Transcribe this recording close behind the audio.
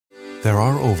There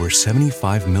are over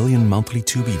 75 million monthly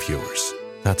Tubi viewers.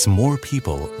 That's more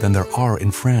people than there are in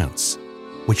France,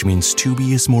 which means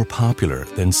Tubi is more popular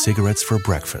than cigarettes for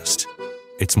breakfast.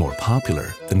 It's more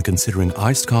popular than considering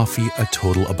iced coffee a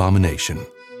total abomination.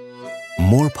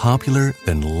 More popular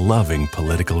than loving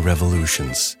political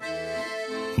revolutions.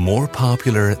 More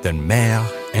popular than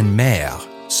mère and mère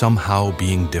somehow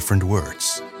being different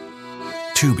words.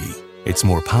 Tubi, it's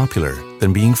more popular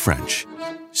than being French.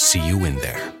 See you in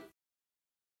there.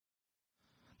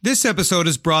 This episode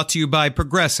is brought to you by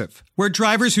Progressive, where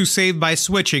drivers who save by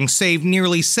switching save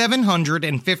nearly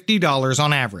 $750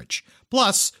 on average.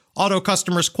 Plus, auto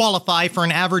customers qualify for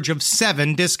an average of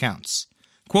 7 discounts.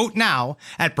 Quote now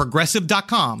at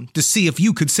Progressive.com to see if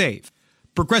you could save.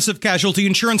 Progressive Casualty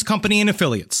Insurance Company and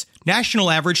Affiliates.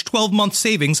 National average 12-month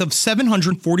savings of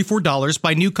 $744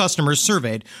 by new customers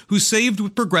surveyed who saved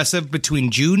with Progressive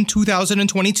between June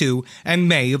 2022 and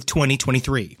May of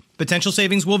 2023. Potential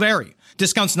savings will vary.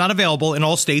 Discounts not available in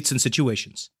all states and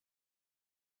situations.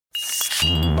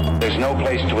 There's no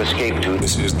place to escape to.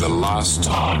 This is the Lost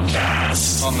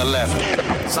Podcast. On the left.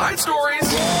 Side stories.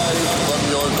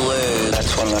 From your glade.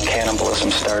 That's when the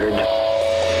cannibalism started.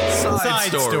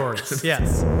 Side stories.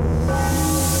 Yes.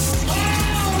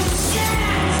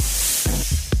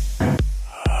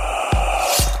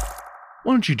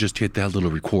 Why don't you just hit that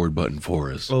little record button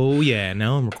for us? Oh, yeah.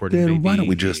 Now I'm recording, Then baby.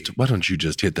 why don't you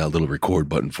just hit that little record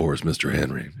button for us, Mr.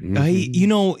 Henry? You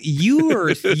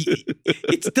are,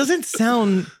 it doesn't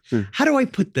sound, how do I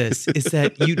put this? Is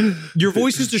that your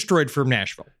voice is destroyed from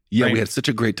Nashville. Yeah, right? We had such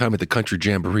a great time at the Country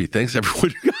Jamboree. Thanks,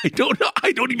 everyone.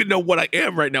 I don't even know what I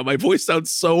am right now. My voice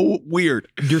sounds so weird.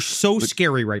 You're so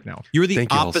scary right now. You're the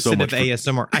opposite of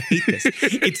ASMR. I hate this.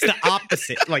 It's the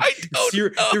opposite. Like,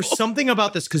 there's something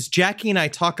about this, because Jackie and I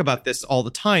talk about this all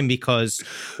the time because,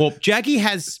 well,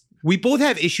 we both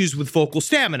have issues with vocal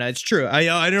stamina. It's true.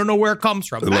 I don't know where it comes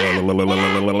from. Too much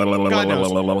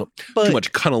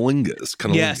cunnilingus.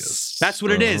 Yes, that's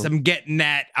what it is. I'm getting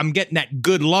that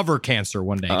good lover cancer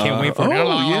one day. Can't wait for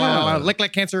it.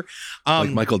 Lick cancer. Like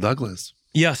Michael Douglas.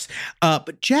 Yes.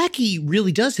 But Jackie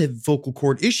really does have vocal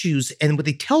cord issues. And what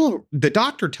the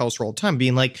doctor tells her all the time,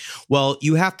 being like, well,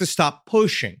 you have to stop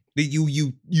pushing.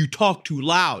 You talk too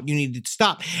loud. You need to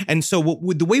stop. And so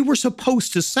the way we're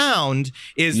supposed to sound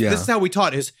is, this is how we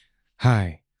taught is,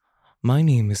 hi, my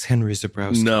name is Henry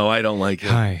Zebrowski. No, I don't like it.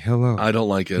 Hi, hello. I don't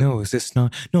like it. No, is this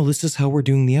not? No, this is how we're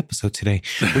doing the episode today.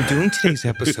 We're doing today's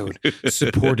episode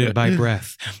supported by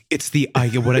breath. It's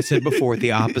what I said before,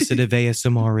 the opposite of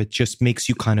ASMR. It just makes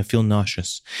you kind of feel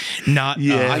nauseous.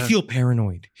 I feel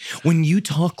paranoid. When you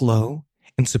talk low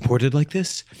and supported like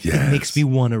this, it makes me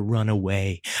want to run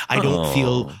away. I don't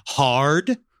feel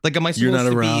hard. Like, am I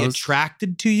supposed to be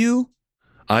attracted to you?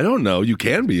 I don't know. You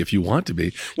can be if you want to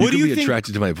be. You can be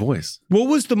attracted to my voice. What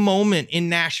was the moment in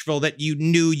Nashville that you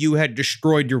knew you had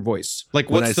destroyed your voice? Like,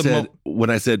 when I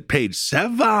said page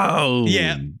 7.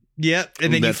 Yeah.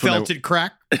 And then you felt it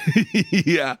crack?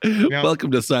 Yeah.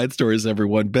 Welcome to Side Stories,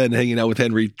 everyone. Ben hanging out with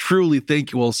Henry. Truly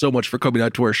thank you all so much for coming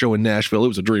out to our show in Nashville. It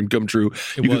was a dream come true.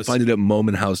 You can find it at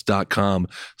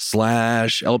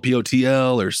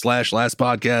momenthouse.com/LPOTL or /last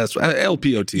podcast.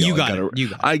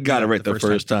 LPOTL. I got it right the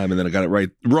first time, and then I got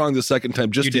it wrong the second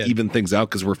time, just to even things out,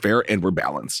 because we're fair and we're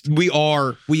balanced. We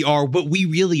are, but we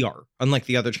really are. Unlike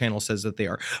the other channel says that they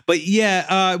are. But yeah,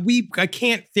 I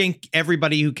can't thank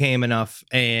everybody who came enough,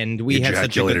 and we had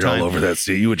such a good time. All over that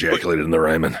sea. You ejaculated in the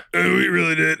Ryman. We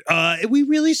really did. We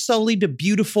really sullied a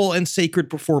beautiful and sacred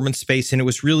performance space, and it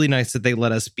was really nice that they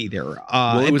let us be there.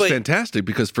 It was fantastic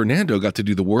because Fernando got to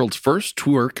do the world's first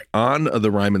twerk on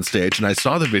the Ryman stage, and I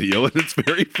saw the video, and it's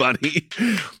very funny.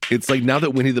 It's like, now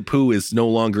that Winnie the Pooh is no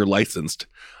longer licensed,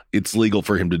 it's legal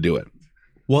for him to do it.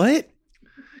 What?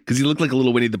 Because he looked like a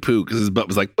little Winnie the Pooh, because his butt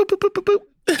was like boop, boop, boop, boop, boop.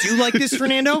 Do you like this,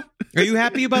 Fernando? Are you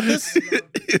happy about this? Do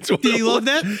you love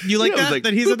that? You like that? Like,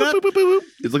 that he's a that? Boop, boop, boop, boop.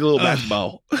 It's like a little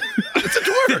basketball. It's a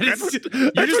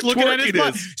twerk. You're just looking at his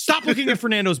butt. Stop looking at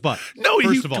Fernando's butt. No,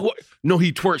 he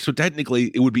twerks. So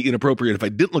technically, it would be inappropriate if I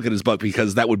didn't look at his butt,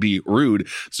 because that would be rude.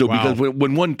 So because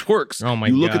when one twerks,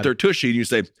 you look at their tushy and you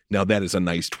say, "Now that is a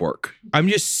nice twerk." I'm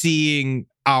just seeing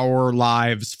our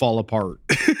lives fall apart,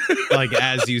 like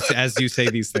as you say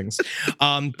these things.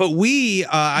 But we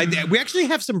actually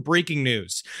have some breaking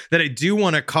news that I do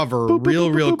want to cover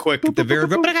real quick at the very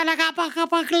hot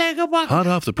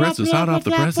off the presses. Come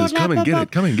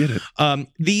and get it.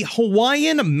 The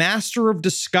Hawaiian Master of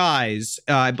Disguise,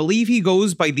 I believe he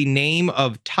goes by the name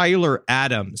of Tyler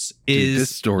Adams. This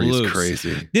story is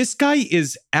crazy. This guy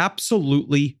is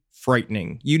absolutely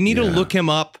frightening. You need to look him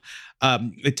up.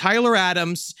 Tyler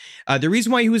Adams, the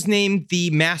reason why he was named the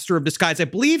Master of Disguise, I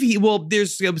believe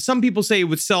there's some people say it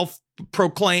was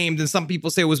self-proclaimed and some people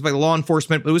say it was by law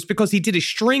enforcement, but it was because he did a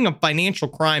string of financial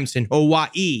crimes in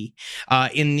Hawaii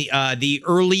in the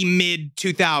early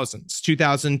mid-2000s,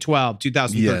 2012,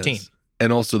 2013. Yes.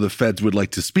 And also the feds would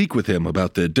like to speak with him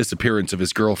about the disappearance of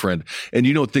his girlfriend. And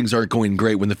things aren't going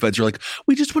great when the feds are like,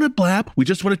 we just want to blab. We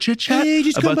just want to chit chat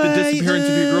about the disappearance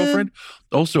of your girlfriend.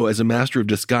 Also, as a master of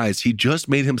disguise, he just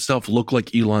made himself look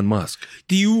like Elon Musk.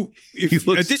 The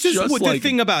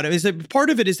thing about him is that part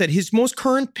of it is that his most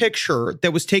current picture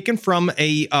that was taken from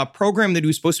a program that he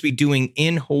was supposed to be doing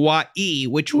in Hawaii,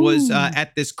 which was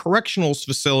at this correctional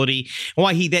facility in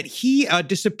Hawaii that he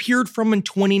disappeared from in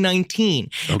 2019.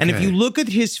 Okay. And if you look at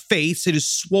his face, it is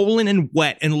swollen and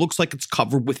wet and it looks like it's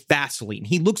covered with Vaseline.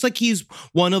 He looks like he's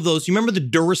one of those, you remember the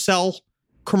Duracell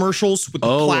commercials with the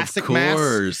plastic mask? Of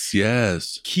course,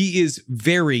 yes. He is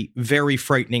very, very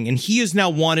frightening. And he is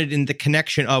now wanted in the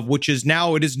connection of, which is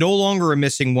now, it is no longer a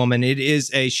missing woman. It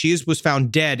is was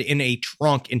found dead in a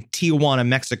trunk in Tijuana,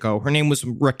 Mexico. Her name was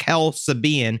Raquel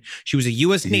Sabian. She was a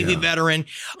U.S. Navy veteran.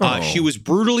 She was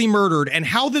brutally murdered. And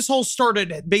how this all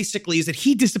started basically is that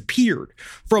he disappeared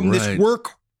from this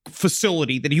work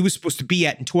facility that he was supposed to be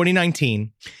at in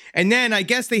 2019. And then I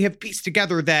guess they have pieced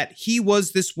together that he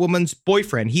was this woman's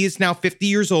boyfriend. He is now 50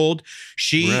 years old.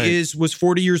 She was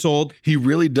 40 years old. He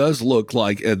really does look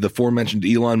like the aforementioned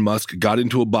Elon Musk got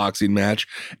into a boxing match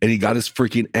and he got his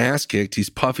freaking ass kicked.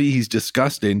 He's puffy. He's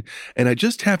disgusting. And I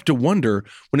just have to wonder,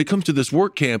 when it comes to this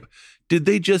work camp, did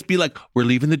they just be like, we're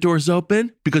leaving the doors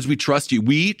open because we trust you.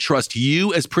 We trust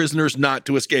you as prisoners not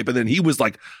to escape. And then he was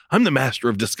like, I'm the master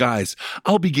of disguise.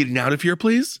 I'll be getting out of here,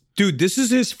 please. Dude, this is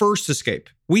his first escape.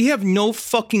 We have no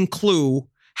fucking clue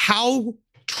how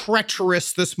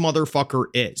treacherous this motherfucker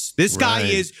is. He's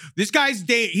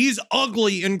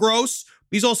ugly and gross.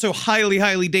 He's also highly,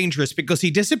 highly dangerous because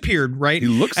he disappeared, right? He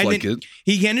looks like it.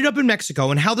 He ended up in Mexico.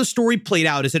 And how the story played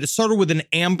out is that it started with an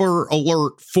Amber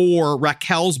Alert for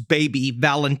Raquel's baby,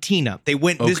 Valentina.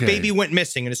 This baby went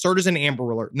missing and it started as an Amber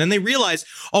Alert. And then they realized,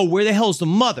 where the hell's the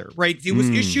mother, right? It was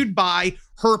issued by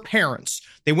her parents.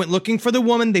 They went looking for the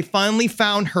woman. They finally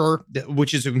found her,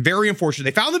 which is very unfortunate.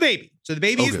 They found the baby. So the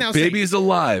baby is now safe. Baby is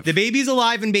alive. The baby is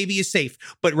alive and baby is safe.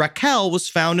 But Raquel was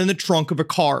found in the trunk of a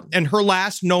car. And her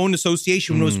last known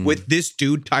association was with this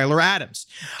dude, Tyler Adams.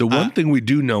 The one thing we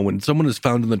do know, when someone is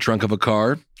found in the trunk of a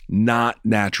car, not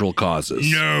natural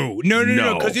causes. No,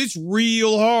 because it's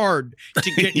real hard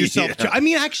to get yourself. I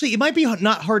mean, actually, it might be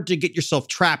not hard to get yourself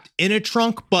trapped in a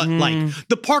trunk, but like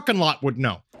the parking lot would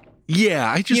know.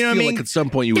 Yeah, I just feel like at some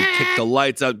point you would kick the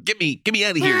lights out. Get me out of here.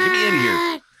 Get me out of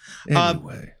here.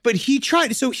 Anyway. But he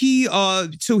tried, so he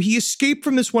escaped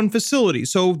from this one facility.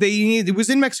 So it was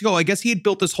in Mexico. I guess he had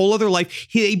built this whole other life.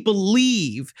 They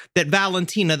believe that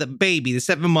Valentina, the baby, the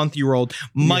 7-month-old,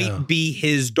 might be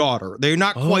his daughter. They're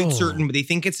not quite certain, but they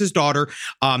think it's his daughter.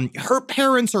 Her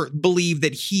parents believe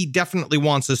that he definitely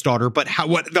wants his daughter, but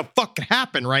what the fuck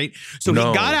happened, right? So he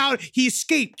got out, he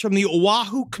escaped from the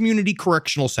Oahu Community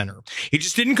Correctional Center. He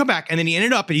just didn't come back, and then he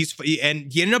ended up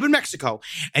in Mexico.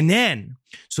 And then,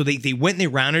 so they went and they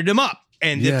rounded him up.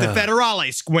 And the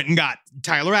federales went and got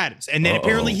Tyler Adams. And then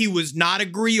apparently he was not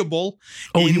agreeable.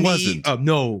 He wasn't.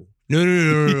 No.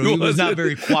 He was not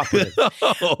very cooperative.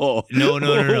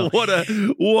 No. What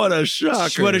a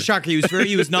shocker. What a shocker.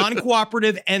 He was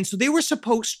non-cooperative. And so they were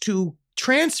supposed to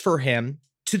transfer him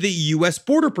to the U.S.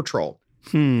 Border Patrol.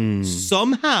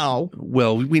 Somehow.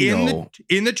 Well, we know.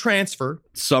 In the transfer.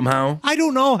 Somehow. I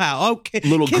don't know how. Okay.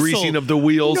 Little greasing of the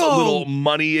wheels, a little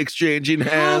money exchanging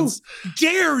hands. How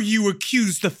dare you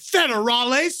accuse the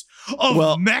federales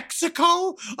of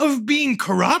Mexico of being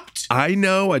corrupt? I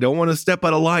know. I don't want to step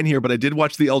out of line here, but I did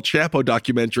watch the El Chapo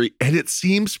documentary, and it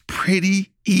seems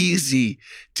pretty easy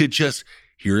to just...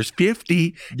 Here's 50.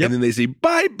 Yep. And then they say,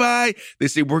 bye-bye. They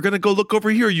say, we're going to go look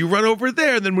over here. You run over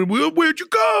there. And then where'd you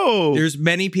go? There's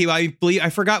many people. I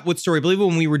forgot what story. I believe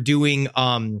when we were doing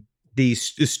the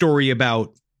story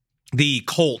about the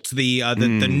cult, the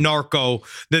narco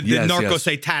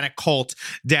satanic cult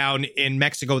down in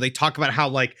Mexico, they talk about how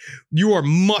like you are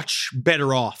much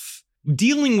better off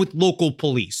dealing with local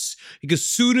police, because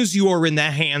soon as you are in the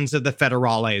hands of the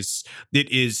federales,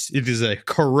 it is a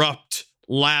corrupt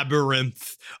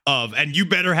labyrinth of, and you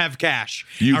better have cash.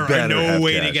 You or better no have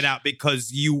way to cash. get out,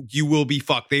 because you will be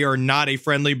fucked. They are not a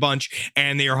friendly bunch,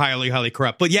 and they are highly, highly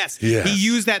corrupt. But yes, Yes. he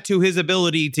used that to his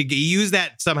ability to use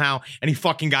that somehow, and he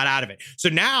fucking got out of it. So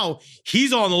now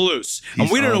he's on the loose, and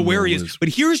He's we don't know on where the he is. loose. But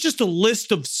here's just a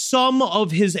list of some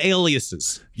of his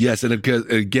aliases. Yes, and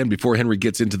again, before Henry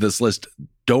gets into this list,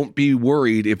 don't be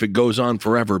worried if it goes on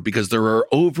forever, because there are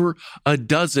over a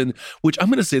dozen, which I'm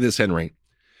going to say this, Henry.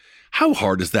 How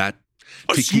hard is that?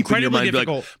 To It's keep in your incredibly mind, be like,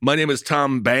 difficult. my name is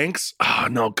Tom Banks. Oh,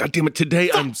 no, God damn it. Today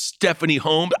I'm Stephanie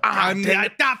Holmes.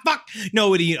 Fuck.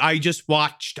 No, I just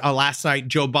watched last night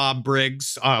Joe Bob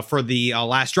Briggs for the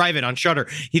last drive-in on Shudder.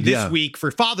 This week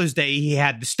for Father's Day, he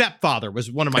had The Stepfather,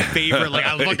 was one of my favorite. Like,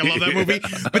 I fucking love that movie.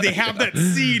 But they have that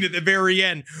scene at the very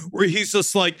end where he's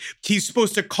just like, he's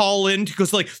supposed to call in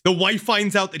because like the wife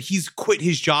finds out that he's quit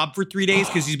his job for 3 days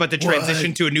because he's about to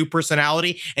transition to a new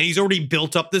personality, and he's already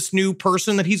built up this new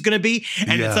person that he's going to be.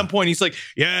 And at some point he's like,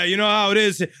 yeah, you know how it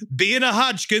is. Being a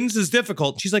Hodgkins is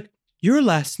difficult. She's like, your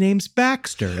last name's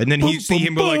Baxter. And then you see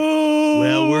him go like,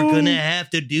 well, we're going to have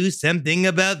to do something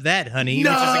about that, honey. No!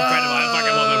 Which is incredible. I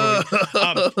fucking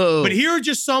love that movie. But here are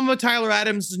just some of Tyler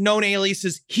Adams' known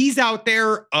aliases. He's out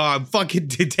there. Fucking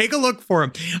take a look for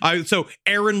him. So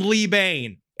Aaron Lee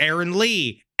Bain, Aaron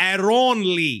Lee, Aaron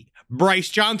Lee, Bryce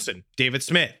Johnson, David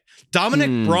Smith,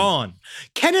 Dominic Braun,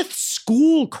 Kenneth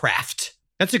Schoolcraft.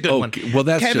 That's a good one. Well,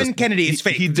 that's Kevin just, Kennedy is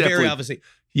fake. He Very definitely, obviously.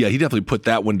 Yeah, he definitely put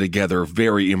that one together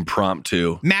very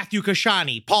impromptu. Matthew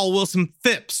Kashani, Paul Wilson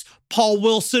Phipps, Paul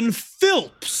Wilson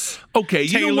Phillips. Okay,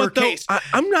 you know Taylor what though? Case.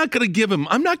 I'm not going to give him.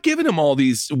 I'm not giving him all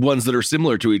these ones that are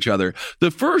similar to each other.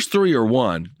 The first three are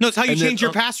one. No, it's how you And then, change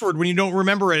your password when you don't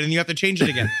remember it and you have to change it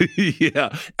again.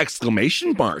 Yeah,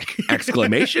 exclamation mark,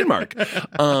 exclamation mark.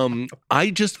 I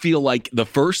just feel like the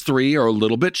first three are a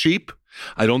little bit cheap.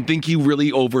 I don't think he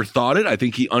really overthought it. I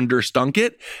think he understunk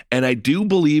it. And I do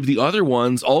believe the other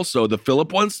ones also, the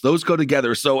Philip ones, those go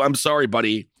together. So I'm sorry,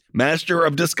 buddy. Master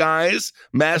of disguise,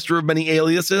 master of many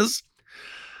aliases.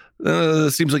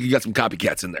 Seems like you got some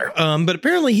copycats in there. But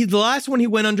apparently the last one he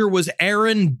went under was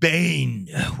Aaron Bain,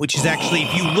 which is actually,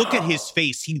 if you look at his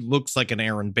face, he looks like an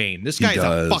Aaron Bain. This guy is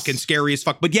a fucking scary as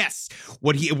fuck. But yes,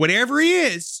 whatever he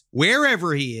is,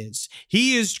 wherever he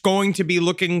is going to be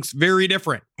looking very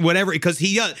different. Whatever, because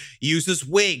he uses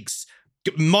wigs,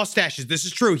 mustaches. This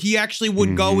is true. He actually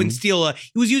would go and steal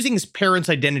he was using his parents'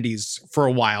 identities for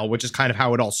a while, which is kind of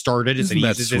how it all started, is that he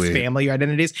uses his family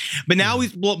identities. But now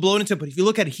he's blown into it. But if you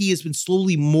look at it, he has been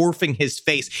slowly morphing his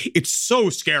face. It's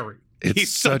so scary.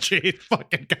 He's such a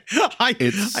fucking guy.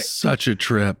 It's such a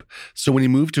trip. So when he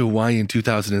moved to Hawaii in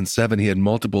 2007, he had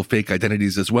multiple fake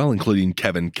identities as well, including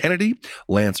Kevin Kennedy,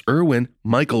 Lance Irwin,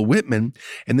 Michael Whitman,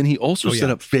 and then he also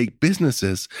set up fake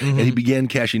businesses, and he began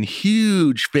cashing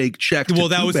huge fake checks to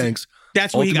two banks.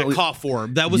 That's what he got caught for.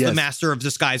 That was the master of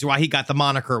disguise. Why he got the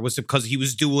moniker was because he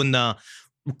was doing the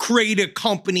create a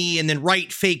company and then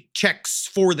write fake checks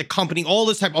for the company, all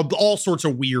this type of all sorts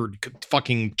of weird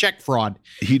fucking check fraud.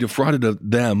 He defrauded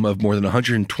them of more than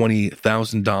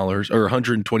 $120,000 or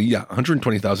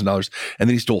 $120,000, and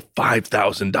then he stole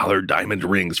 $5,000 diamond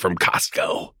rings from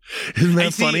Costco. Isn't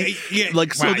that funny?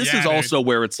 This is also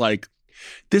where it's like,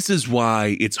 this is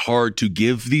why it's hard to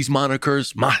give these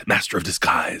monikers master of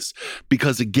disguise,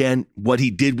 because again, what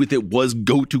he did with it was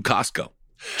go to Costco.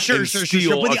 Sure.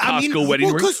 Steal a Costco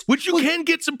wedding ring, which you can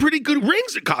get some pretty good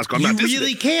rings at Costco. I'm not dissing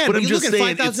really it, can. But I'm just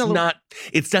saying $5,000.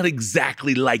 it's not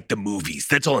exactly like the movies.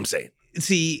 That's all I'm saying.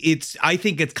 See, I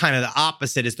think it's kind of the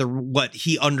opposite. Is what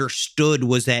he understood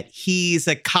was that he's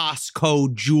a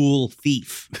Costco jewel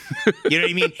thief. You know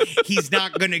what I mean? He's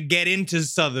not going to get into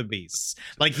Sotheby's.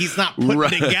 Like, he's not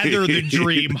putting together the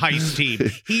dream heist team.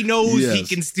 He knows he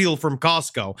can steal from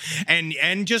Costco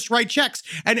and just write checks.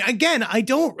 And again, I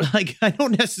don't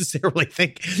necessarily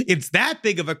think it's that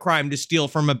big of a crime to steal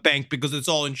from a bank because it's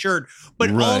all insured.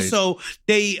 But also,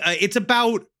 it's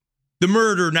about the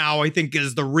murder now, I think,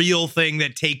 is the real thing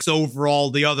that takes over all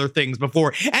the other things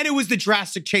before. And it was the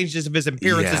drastic changes of his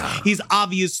appearances. Yeah. He's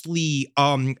obviously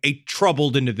a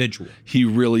troubled individual. He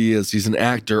really is. He's an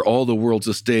actor. All the world's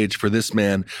a stage for this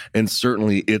man. And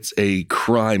certainly it's a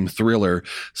crime thriller.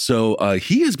 So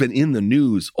he has been in the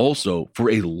news also for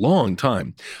a long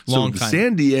time. The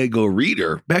San Diego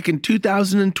Reader back in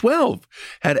 2012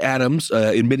 had Adams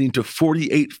admitting to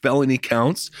 48 felony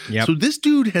counts. Yep. So this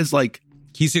dude has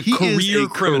He's a career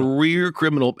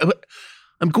criminal.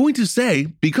 I'm going to say,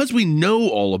 because we know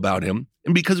all about him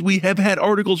and because we have had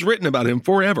articles written about him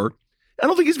forever, I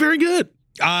don't think he's very good.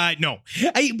 No.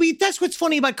 But that's what's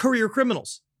funny about career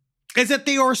criminals, is that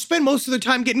they spend most of their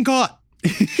time getting caught.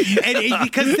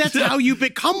 Because that's how you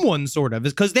become one, sort of.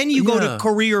 Is because then you go to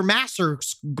career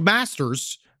masters,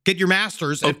 get your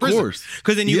master's at prison. Of course.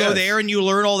 Because then you go there and you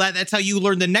learn all that. That's how you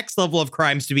learn the next level of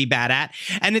crimes to be bad at.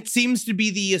 And it seems to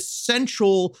be the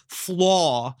essential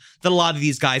flaw that a lot of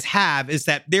these guys have, is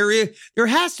that there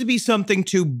has to be something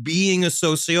to being a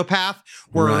sociopath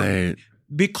where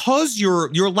because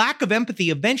your lack of empathy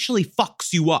eventually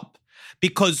fucks you up.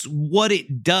 Because what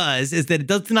it does is that it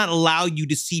does not allow you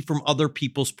to see from other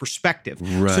people's perspective.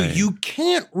 Right. So you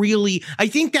can't really, I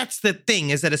think that's the thing,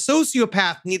 is that a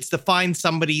sociopath needs to find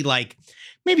somebody like,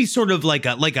 maybe sort of like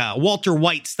a Walter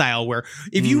White style, where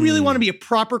if you really want to be a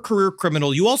proper career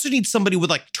criminal, you also need somebody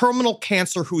with like terminal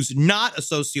cancer who's not a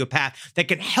sociopath that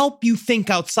can help you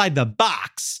think outside the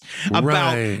box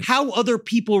about how other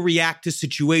people react to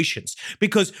situations.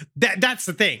 Because that's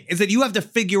the thing, is that you have to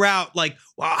figure out like,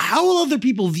 how will other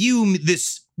people view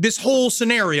this whole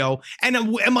scenario? And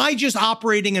am I just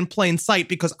operating in plain sight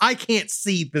because I can't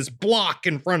see this block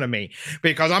in front of me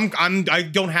because I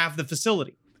don't have the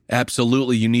facility?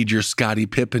 Absolutely. You need your Scottie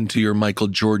Pippen to your Michael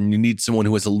Jordan. You need someone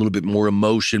who has a little bit more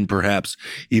emotion, perhaps,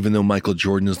 even though Michael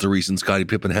Jordan is the reason Scottie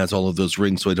Pippen has all of those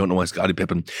rings. So I don't know why Scottie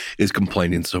Pippen is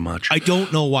complaining so much. I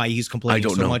don't know why he's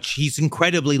complaining so much. He's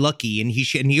incredibly lucky, and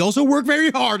he also worked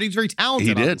very hard. He's very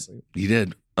talented. He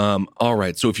did. All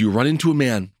right. So if you run into a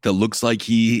man that looks like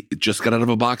he just got out of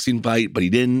a boxing fight, but he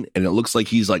didn't, and it looks like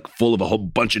he's like full of a whole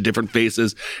bunch of different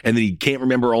faces, and then he can't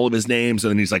remember all of his names, and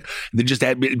then he's like, then just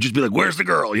be like, where's the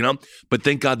girl? You know? But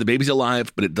thank God the baby's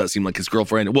alive, but it does seem like his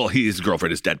girlfriend, his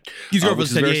girlfriend is dead. His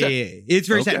girlfriend's dead. Yeah. It's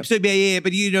very sad. So,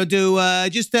 but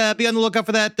just be on the lookout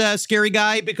for that scary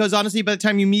guy, because honestly, by the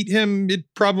time you meet him, it's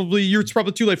probably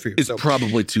too late for you. It's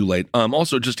probably too late.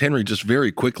 Also, Henry, just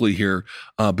very quickly here,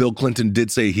 Bill Clinton did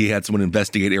say he had someone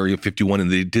investigate Area 51, and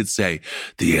they did say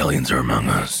the aliens are among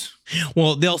us.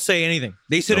 Well, they'll say anything.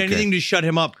 They said anything to shut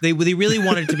him up. They really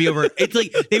wanted it to be over. It's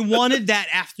like they wanted that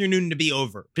afternoon to be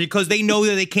over because they know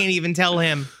that they can't even tell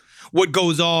him what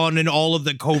goes on in all of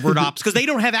the covert ops because they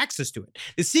don't have access to it.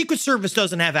 The Secret Service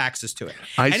doesn't have access to it.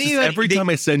 Every time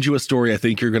I send you a story, I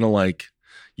think you're going to like.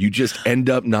 You just end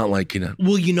up not liking it.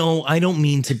 Well, I don't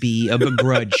mean to be a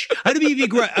begrudge. I don't mean to be a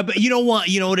begrudge. But you know what?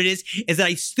 You know what it is? Is that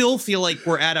I still feel like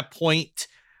we're at a point.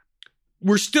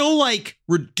 We're still like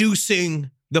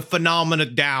reducing the phenomena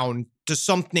down to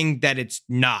something that it's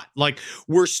not. Like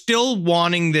we're still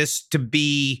wanting this to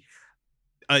be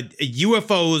a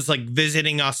UFOs like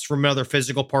visiting us from another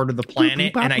physical part of the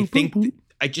planet. And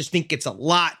I just think it's a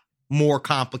lot more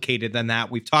complicated than that.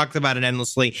 We've talked about it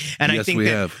endlessly. And I think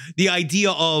that the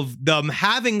idea of them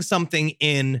having something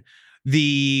in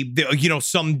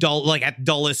some like at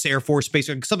Dulles Air Force Base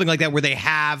or something like that, where they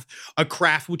have a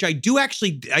craft, which I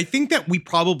think that we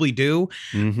probably do.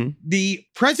 Mm-hmm. The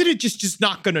president just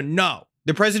not going to know.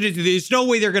 The president, there's no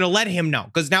way they're going to let him know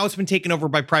because now it's been taken over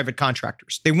by private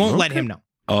contractors. They won't let him know.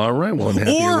 All right. Well,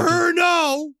 or her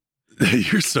know.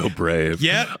 You're so brave.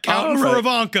 Yeah. Counting for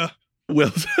Ivanka.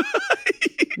 Well,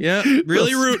 yeah,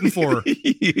 really rooting for her.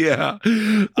 Yeah.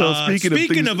 Well,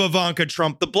 speaking of Ivanka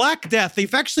Trump, the Black Death,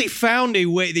 they've actually found a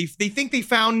way. They think they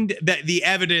found the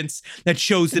evidence that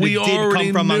shows that it did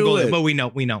come from Mongolia. But we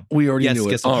know. We already knew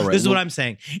it. All right. This is what I'm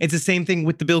saying. It's the same thing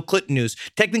with the Bill Clinton news.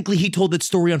 Technically, he told that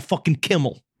story on fucking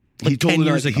Kimmel. Like he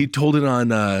told it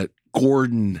on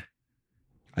Gordon.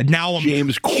 Now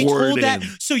James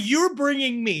Corden. So you're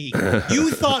bringing me.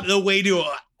 You thought the way to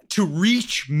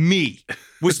reach me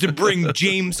was to bring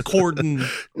James Corden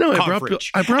coverage.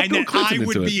 I brought and Bill then Clinton I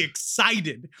would be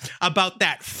excited about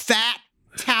that fat,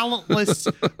 talentless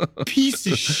piece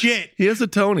of shit. He has a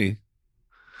Tony.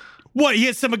 What? He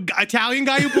has some Italian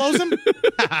guy who blows him?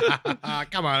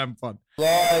 Come on, I'm fun.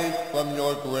 Rise from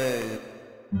your grave.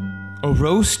 A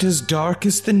roast as dark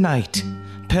as the night,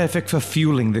 perfect for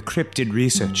fueling the cryptid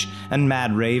research and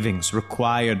mad ravings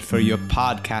required for your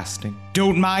podcasting.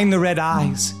 Don't mind the red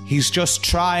eyes. He's just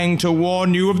trying to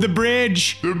warn you of the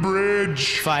bridge. The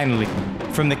bridge. Finally,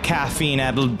 from the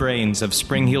caffeine-addled brains of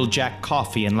Spring Hill Jack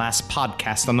Coffee and Last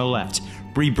Podcast on the Left,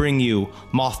 we bring you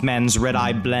Mothman's Red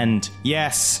Eye Blend.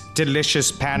 Yes,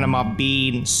 delicious Panama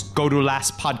beans. Go to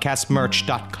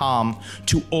lastpodcastmerch.com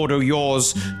to order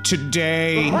yours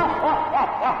today.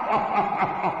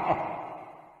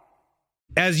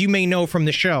 As you may know from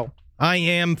the show, I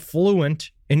am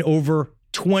fluent in over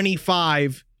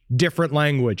 25 different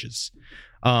languages.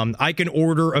 I can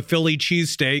order a Philly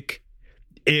cheesesteak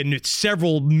in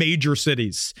several major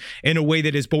cities in a way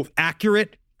that is both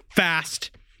accurate,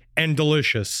 fast, and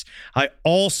delicious. I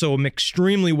also am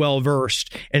extremely well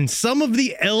versed in some of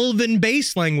the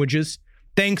Elven-based languages,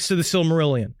 thanks to the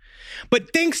Silmarillion.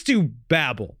 But thanks to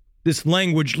Babbel, this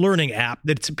language learning app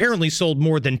that's apparently sold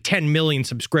more than 10 million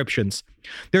subscriptions.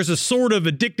 There's a sort of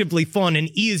addictively fun and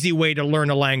easy way to learn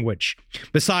a language,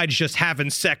 besides just having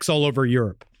sex all over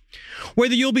Europe.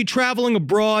 Whether you'll be traveling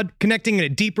abroad, connecting in a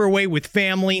deeper way with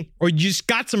family, or you just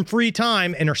got some free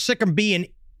time and are sick of being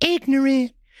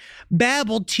ignorant,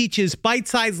 Babbel teaches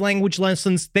bite-sized language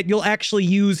lessons that you'll actually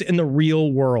use in the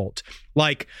real world.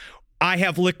 Like, I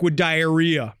have liquid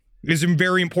diarrhea. Is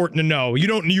very important to know.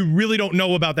 You really don't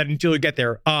know about that until you get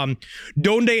there.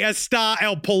 Donde está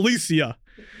el policía?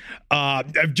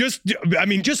 Just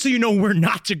so you know where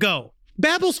not to go.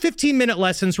 Babbel's 15-minute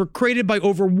lessons were created by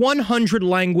over 100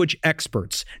 language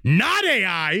experts, not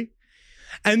AI,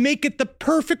 and make it the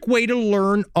perfect way to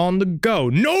learn on the go.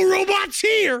 No robots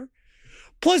here.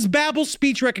 Plus, Babbel's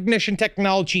speech recognition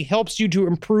technology helps you to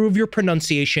improve your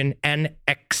pronunciation and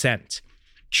accent.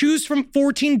 Choose from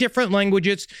 14 different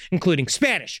languages, including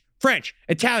Spanish, French,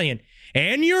 Italian,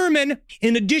 and German.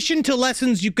 In addition to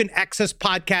lessons, you can access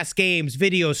podcasts, games,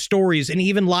 videos, stories, and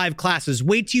even live classes.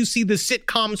 Wait till you see the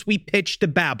sitcoms we pitch to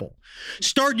Babbel.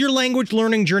 Start your language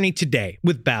learning journey today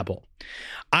with Babbel.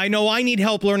 I know I need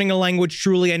help learning a language,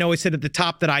 truly. I know I said at the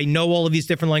top that I know all of these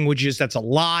different languages. That's a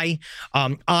lie.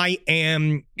 I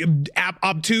am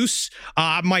obtuse.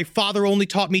 My father only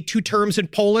taught me 2 terms in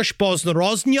Polish,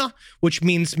 Bożnarodznia, which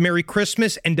means Merry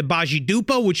Christmas, and Debaji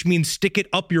Dupa, which means stick it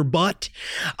up your butt.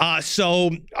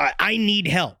 So I need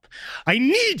help. I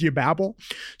need you, Babbel.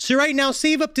 So right now,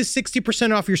 save up to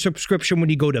 60% off your subscription when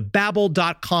you go to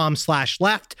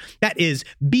babbel.com/left. That is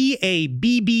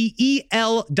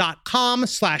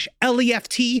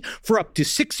BABBEL.com/LEFT for up to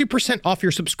 60% off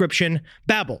your subscription.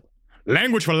 Babbel,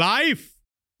 language for life.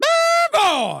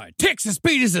 Boy, Texas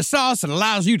Pete is a sauce that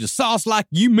allows you to sauce like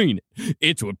you mean it.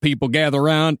 It's what people gather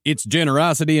around, it's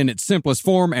generosity in its simplest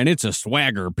form, and it's a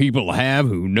swagger people have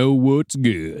who know what's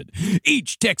good.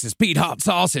 Each Texas Pete hot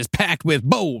sauce is packed with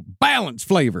bold, balanced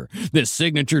flavor. This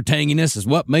signature tanginess is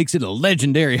what makes it a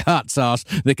legendary hot sauce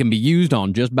that can be used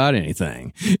on just about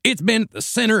anything. It's been at the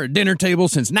center of dinner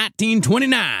tables since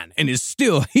 1929 and is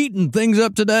still heating things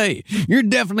up today. You're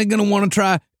definitely going to want to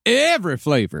try every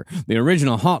flavor. The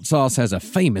original hot sauce has a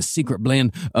famous secret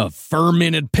blend of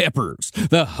fermented peppers.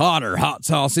 The hotter hot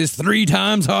sauce is 3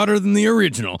 times hotter than the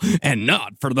original, and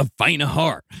not for the faint of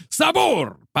heart.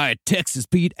 Sabor by Texas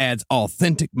Pete adds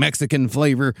authentic Mexican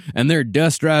flavor, and their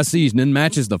dust-dry seasoning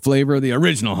matches the flavor of the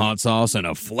original hot sauce in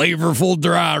a flavorful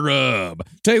dry rub.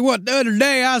 Tell you what, the other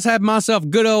day I was having myself a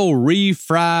good old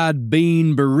refried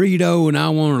bean burrito, and I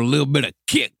wanted a little bit of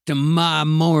kick to my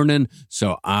morning,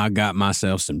 so I got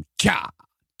myself some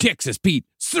Texas Pete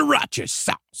sriracha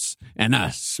sauce, and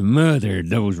I smothered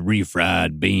those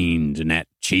refried beans and that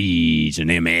cheese and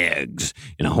them eggs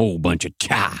in a whole bunch of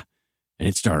cha, and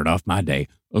it started off my day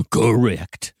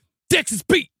correct. Texas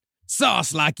Pete,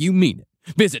 sauce like you mean it.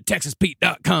 Visit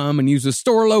TexasPete.com and use the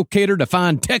store locator to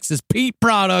find Texas Pete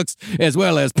products as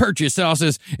well as purchase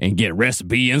sauces and get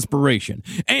recipe inspiration.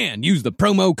 And use the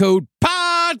promo code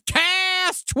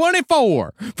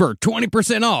PODCAST24 for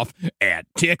 20% off at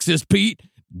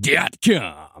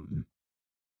TexasPete.com.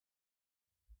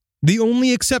 The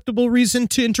only acceptable reason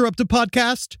to interrupt a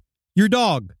podcast? Your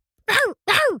dog.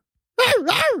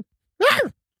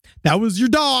 That was your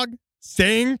dog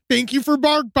saying thank you for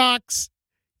BarkBox.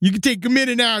 You can take a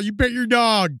minute now. You pet your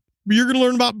dog. But you're going to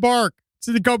learn about Bark. It's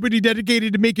the company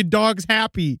dedicated to making dogs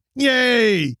happy.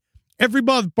 Yay! Every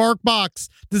month, BarkBox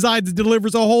designs and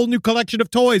delivers a whole new collection of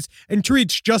toys and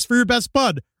treats just for your best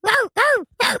bud.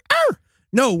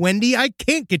 No, Wendy, I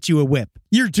can't get you a whip.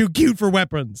 You're too cute for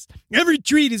weapons. Every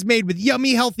treat is made with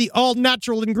yummy, healthy,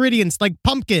 all-natural ingredients like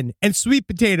pumpkin and sweet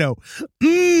potato.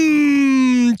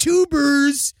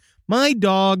 Tubers. My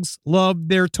dogs love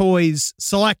their toys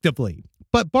selectively,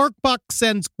 but BarkBox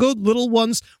sends good little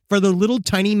ones for their little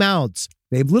tiny mouths.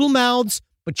 They have little mouths,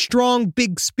 but strong,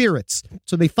 big spirits.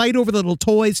 So they fight over the little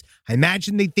toys. I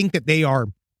imagine they think that they are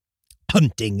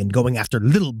hunting and going after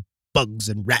little bugs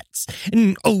and rats.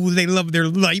 And they love their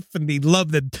life, and they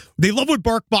love what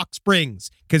BarkBox brings,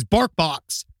 because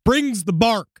BarkBox brings the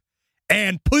bark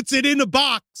and puts it in a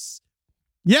box.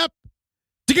 Yep.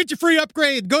 To get your free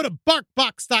upgrade, go to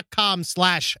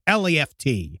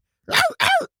BarkBox.com/LEFT.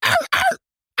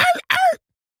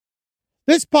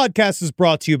 This podcast is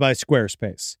brought to you by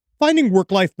Squarespace. Finding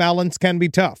work-life balance can be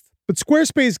tough, but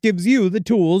Squarespace gives you the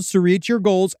tools to reach your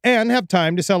goals and have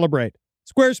time to celebrate.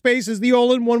 Squarespace is the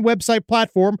all-in-one website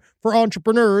platform for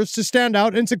entrepreneurs to stand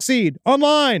out and succeed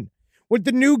online. With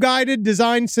the new guided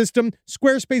design system,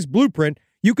 Squarespace Blueprint,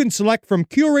 You can select from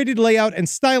curated layout and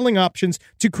styling options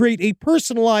to create a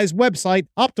personalized website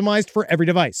optimized for every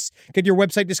device. Get your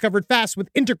website discovered fast with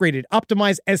integrated,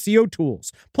 optimized SEO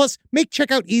tools. Plus, make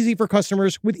checkout easy for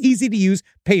customers with easy-to-use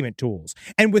payment tools.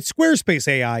 And with Squarespace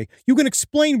AI, you can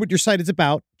explain what your site is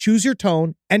about, choose your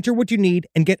tone, enter what you need,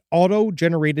 and get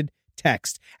auto-generated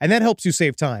text. And that helps you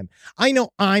save time. I know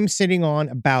I'm sitting on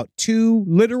about 2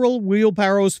 literal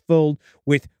wheelbarrows filled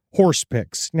with horse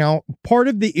pics. Now, part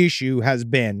of the issue has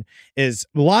been is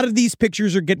a lot of these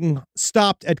pictures are getting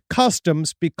stopped at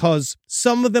customs because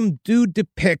some of them do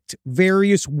depict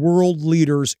various world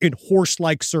leaders in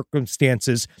horse-like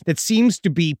circumstances that seems to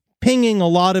be pinging a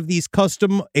lot of these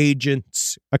custom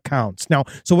agents' accounts. Now,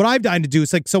 so what I've done to do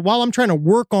is so while I'm trying to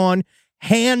work on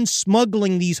hand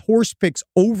smuggling these horse pics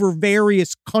over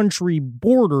various country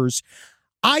borders,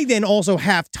 I then also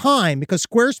have time, because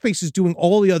Squarespace is doing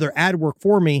all the other ad work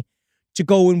for me, to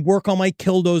go and work on my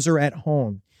Killdozer at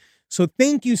home. So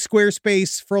thank you,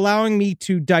 Squarespace, for allowing me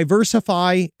to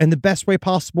diversify in the best way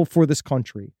possible for this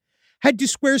country. Head to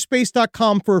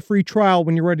squarespace.com for a free trial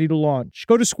when you're ready to launch.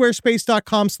 Go to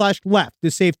squarespace.com/left to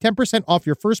save 10% off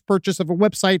your first purchase of a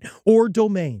website or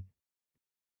domain.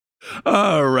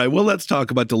 All right. Well, let's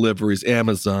talk about deliveries.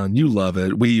 Amazon, you love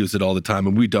it. We use it all the time,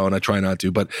 and we don't. I try not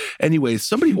to. But anyway,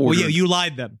 somebody ordered. Well, yeah, you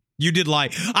lied them. You did lie.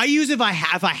 I use it if I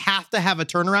have to have a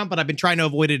turnaround, but I've been trying to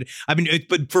avoid it.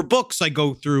 But for books, I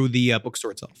go through the bookstore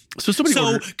itself.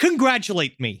 So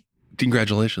congratulate me.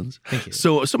 Congratulations. Thank you.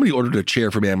 So somebody ordered a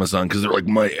chair from Amazon because they're like,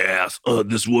 my ass.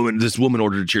 This woman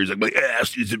ordered a chair. She's like, my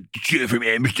ass is a chair from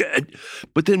Amazon.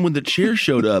 But then when the chair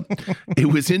showed up,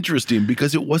 it was interesting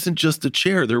because it wasn't just a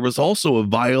chair. There was also a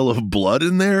vial of blood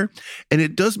in there. And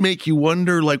it does make you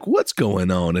wonder, like, what's going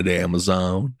on at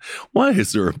Amazon? Why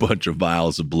is there a bunch of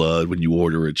vials of blood when you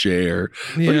order a chair?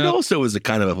 Yeah. But it also is a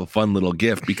kind of a fun little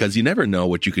gift because you never know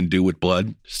what you can do with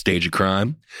blood. Stage a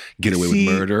crime, get away with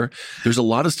murder. There's a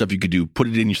lot of stuff you could do. Put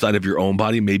it inside of your own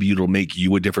body. Maybe it'll make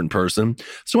you a different person.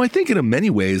 So I think in many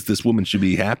ways, this woman should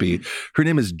be happy. Her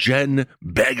name is Jen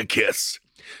Bagakiss.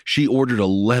 She ordered a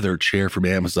leather chair from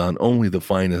Amazon, only the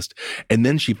finest. And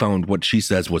then she found what she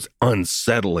says was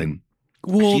unsettling.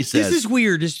 Well, this is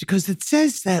weird is because it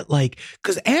says that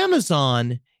because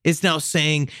Amazon is now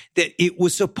saying that it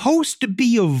was supposed to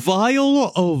be a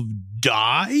vial of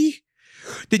dye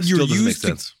that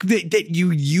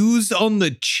you use on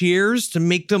the chairs to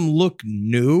make them look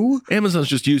new. Amazon's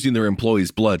just using their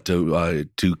employees' blood to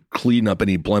clean up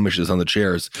any blemishes on the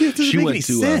chairs. Yeah, it doesn't make any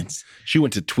sense. She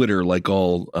went to Twitter like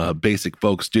all basic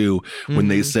folks do when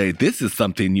they say this is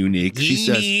something unique. She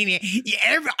says,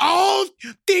 all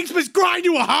things must grind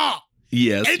to a halt.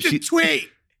 Yes, it's a tweet.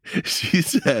 She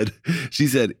said,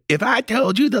 if I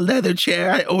told you the leather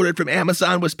chair I ordered from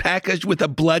Amazon was packaged with a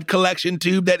blood collection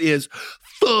tube that is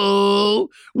full,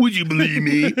 would you believe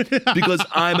me? Because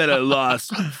I'm at a loss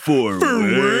for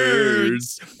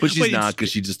words. But she's not,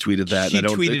 because she just tweeted that. She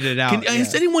tweeted it out.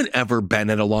 Has anyone ever been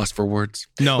at a loss for words?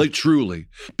 No. Like, truly.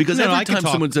 Because every time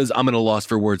someone says, I'm at a loss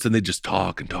for words, then they just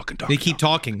talk and talk and talk. They keep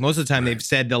talking. Most of the time, they've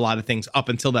said a lot of things up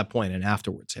until that point and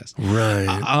afterwards, yes.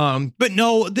 Right. But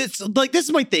no, this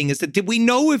is my thing, is that did we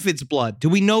know if it's blood? Do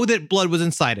we know that blood was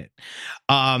inside it?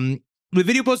 The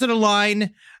video posted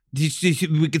online. We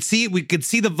could see it. We could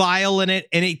see the vial in it,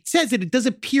 and it says that it does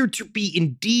appear to be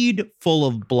indeed full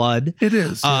of blood. It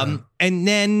is. And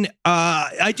then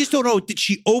I just don't know. Did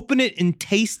she open it and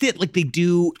taste it like they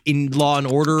do in Law and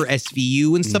Order,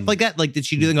 SVU, and stuff like that? Like, did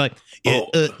she do anything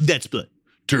like, that's blood?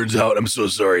 Turns out, I'm so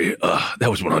sorry. That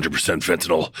was 100%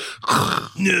 fentanyl.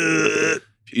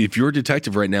 If you're a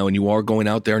detective right now and you are going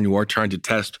out there and you are trying to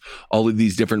test all of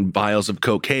these different vials of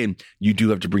cocaine, you do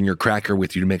have to bring your cracker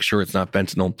with you to make sure it's not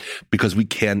fentanyl, because we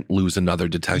can't lose another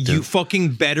detective. You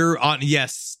fucking better on.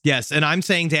 Yes. And I'm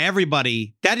saying to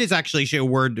everybody, that is actually a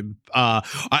word. I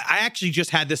actually just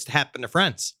had this happen to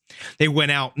friends. They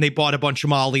went out and they bought a bunch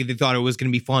of Molly. They thought it was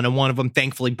going to be fun. And one of them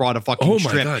thankfully brought a fucking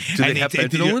strip. Oh my God. Did they have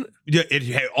fentanyl in it?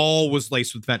 It all was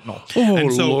laced with fentanyl. Oh,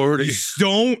 and so Lordy.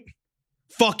 Don't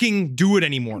fucking do it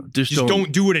anymore. Just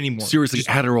don't do it anymore. Seriously,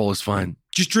 Adderall is fine.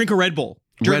 Just drink a Red Bull.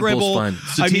 Red Bull's fine.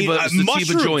 Sativa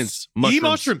joints. Mushrooms. Eat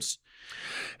mushrooms.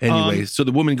 Anyway, so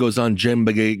the woman goes on, Jen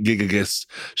Bagakiss.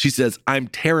 She says, I'm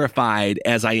terrified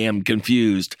as I am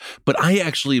confused, but I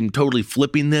actually am totally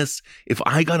flipping this. If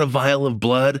I got a vial of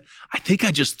blood, I think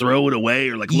I just throw it away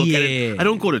or look at it. I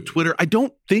don't go to Twitter. I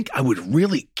don't think I would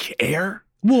really care.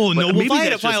 Well, no, if I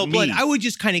had a vial of blood, I would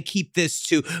just kind of keep this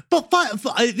too. But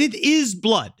it is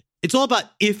blood. It's all about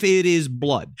if it is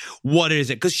blood. What is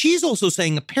it? Because she's also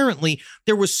saying apparently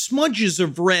there was smudges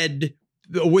of red.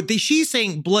 She's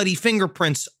saying bloody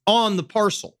fingerprints on the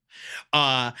parcel.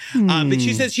 But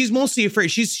she says she's mostly afraid.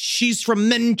 She's from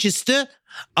Manchester.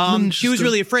 She was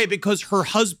really afraid because her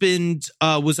husband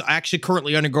was actually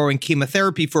currently undergoing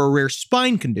chemotherapy for a rare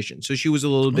spine condition. So she was a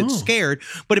little bit scared.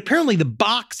 But apparently the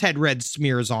box had red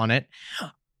smears on it.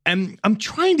 And I'm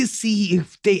trying to see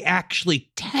if they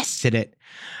actually tested it.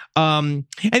 And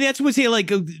that's what they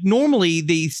like. Normally,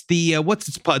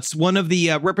 one of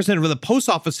the representative of the post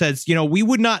office says, we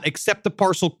would not accept the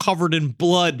parcel covered in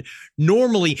blood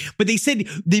normally. But they said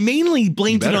they mainly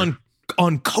blamed it on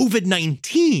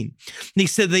COVID-19. They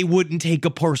said they wouldn't take a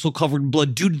parcel covered in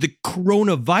blood due to the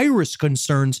coronavirus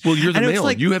concerns. Well, you're the and mail.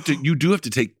 Like, you do have to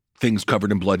take things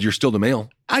covered in blood. You're still the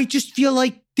mail. I just feel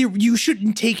like you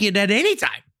shouldn't take it at any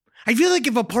time. I feel like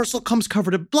if a parcel comes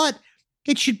covered in blood,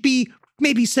 it should be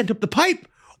maybe sent up the pipe,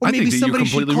 or maybe somebody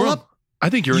should call up. I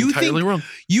think you're entirely wrong.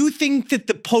 You think that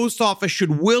the post office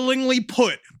should willingly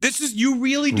put you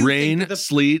really do rain, think that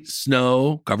sleet,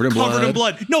 snow, covered in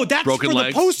blood. No, that's broken for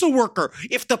legs. The postal worker.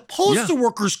 If the postal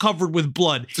worker's covered with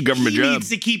blood, it's a government job. He needs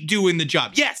to keep doing the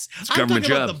job. Yes, it's a government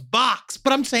job. About the box,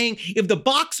 but I'm saying if the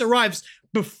box arrives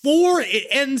before it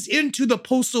ends into the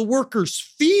postal worker's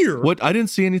sphere. What? I didn't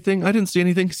see anything.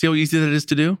 See how easy that is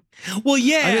to do? Well,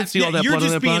 yeah. I didn't see all that you're blood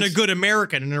just on that being box. a good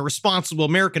American and a responsible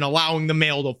American allowing the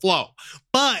mail to flow.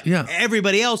 But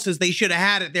everybody else says they should have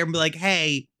had it there and be like,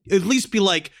 hey, at least be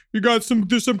like, there's some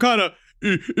kind of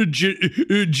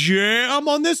jam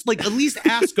on this. Like, at least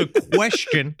ask a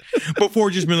question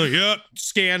before just being like,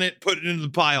 scan it, put it into the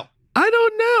pile. I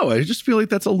don't know. I just feel like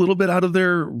that's a little bit out of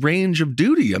their range of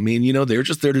duty. I mean, they're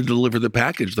just there to deliver the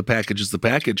package. The package is the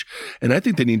package. And I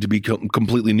think they need to be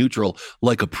completely neutral,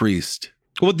 like a priest.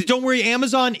 Well, don't worry.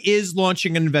 Amazon is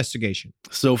launching an investigation.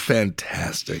 So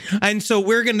fantastic. And so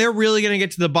they're really going to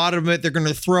get to the bottom of it. They're going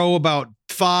to throw about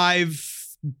 5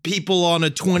 people on a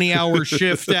 20-hour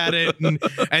shift at it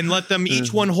and let them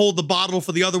each one hold the bottle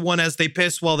for the other one as they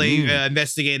piss while they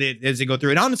investigate it as they go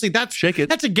through it. Honestly, that's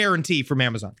a guarantee from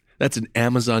Amazon. That's an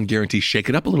Amazon guarantee. Shake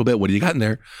it up a little bit. What do you got in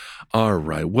there? All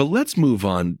right. Well, let's move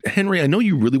on. Henry, I know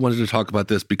you really wanted to talk about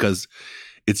this because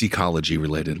it's ecology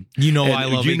related. I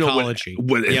love ecology.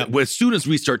 As soon as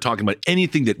we start talking about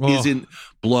anything that isn't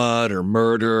blood or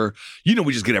murder,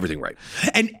 we just get everything right.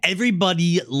 And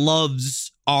everybody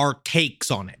loves our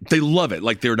takes on it. They love it.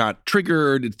 Like, they're not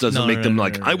triggered. It doesn't make them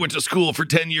I went to school for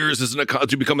 10 years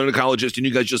to become an ecologist, and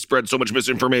you guys just spread so much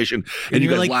misinformation, and you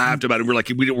guys laughed about it.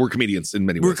 We're comedians in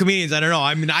many ways. We're comedians. I don't know.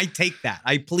 I mean, I take that.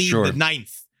 I plead the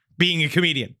 9th being a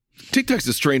comedian. TikTok's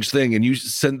a strange thing, and you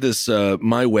sent this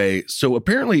my way. So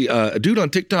apparently a dude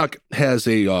on TikTok has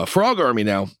a frog army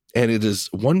now, and it is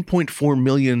 1.4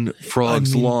 million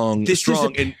frogs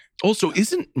strong. And also,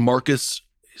 isn't Marcus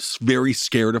very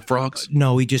scared of frogs?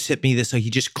 No, he just hit me this. So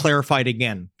he just clarified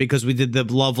again because we did the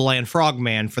Loveland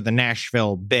Frogman for the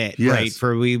Nashville bit, right?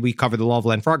 We covered the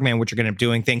Loveland Frogman, which you're going to be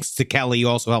doing. Thanks to Kelly, you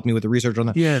also helped me with the research on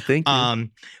that. Yeah, thank you.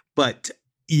 But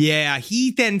yeah,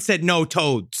 he then said no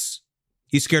toads.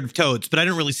 He's scared of toads, but I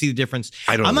don't really see the difference.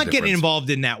 I'm not getting involved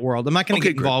in that world. I'm not going to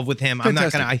get involved with him.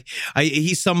 Fantastic. I'm not going to.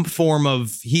 He's some form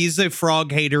of. He's a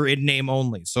frog hater in name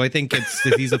only. So I think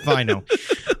he's a fino.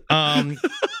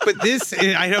 But this,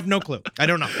 I have no clue. I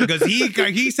don't know because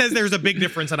he says there's a big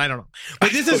difference, and I don't know.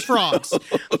 But this is frogs.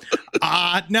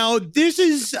 Now this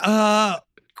is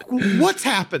what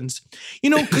happens.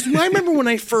 Because I remember when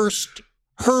I first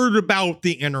heard about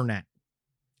the internet.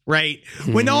 Right.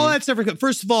 When all that stuff,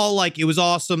 first of all, it was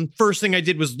awesome. First thing I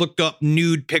did was looked up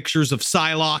nude pictures of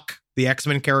Psylocke, the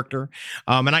X-Men character.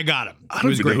 And I got him. I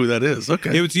don't even know who that is.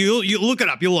 Okay. It was you look it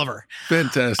up. You'll love her.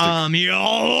 Fantastic. You'll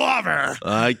love her.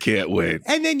 I can't wait.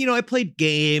 And then, I played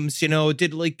games,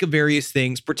 did various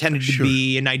things, pretended to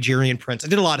be a Nigerian prince. I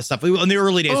did a lot of stuff. In the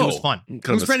early days, it was fun. It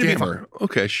was trying to be fun.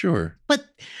 Okay, sure. But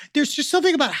there's just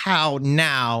something about how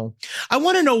now I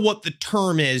want to know what the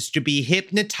term is to be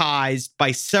hypnotized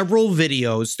by several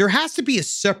videos. There has to be a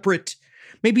separate,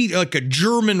 maybe like a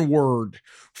German word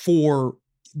for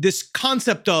this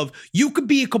concept of you could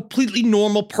be a completely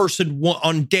normal person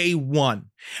on day 1.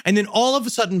 And then all of a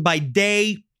sudden by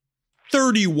day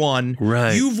 31,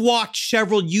 you've watched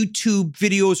several YouTube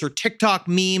videos or TikTok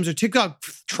memes or TikTok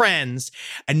trends,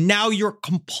 and now you're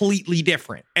completely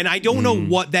different. And I don't know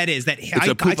what that is. It's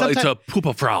a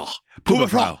poopa frau.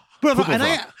 And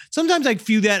sometimes I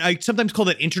feel that I sometimes call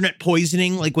that internet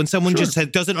poisoning. Like when someone just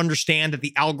doesn't understand that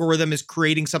the algorithm is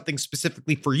creating something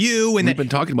specifically for you. And we've been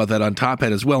talking about that on Top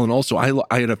Hat as well. And also I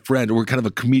had a friend, we're kind of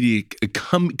a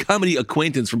comedy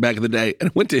acquaintance from back in the day, and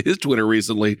I went to his Twitter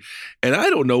recently, and I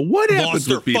don't know what happens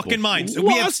with people. Fucking minds.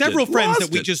 We have several friends that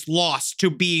we just lost to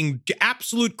being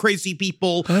absolute crazy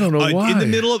people. I don't know why. In the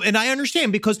middle of, and I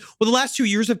understand because the last 2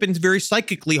 years have been very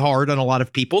psychically hard on a lot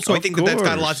of people. So I think that's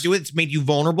got a lot to do with it. It's made you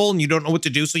vulnerable and you don't know what to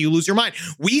do, so you lose your mind.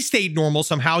 We stayed normal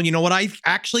somehow. You know what I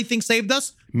actually think saved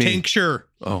us? Me. Tincture.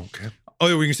 Oh, okay.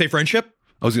 Oh, were you gonna say friendship?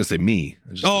 I was gonna say me.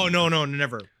 No,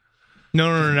 never.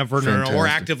 No, never. No. We're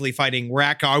actively fighting.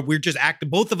 We're just active.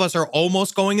 Both of us are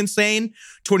almost going insane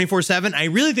 24/7. I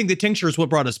really think the tincture is what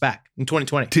brought us back in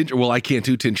 2020. Tincture. Well, I can't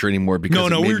do tincture anymore because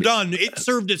we're done. It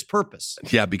served its purpose.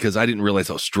 Yeah, because I didn't realize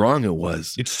how strong it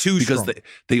was. It's too strong. Because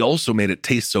they also made it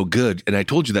taste so good. And I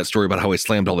told you that story about how I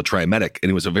slammed all the Triametic, and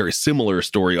it was a very similar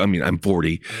story. I mean, I'm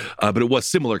 40, but it was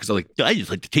similar because I just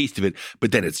like the taste of it.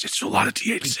 But then it's just a lot of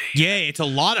THC. Yeah, it's a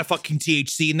lot of fucking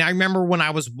THC. And I remember when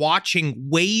I was watching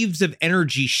waves of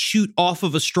energy shoot off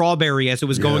of a strawberry as it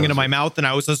was going into my mouth, and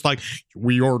I was just like,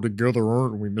 we are together,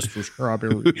 aren't we, Mr.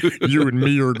 Strawberry? You and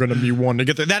me are going to be one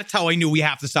together. That's how I knew we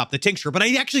have to stop the tincture, but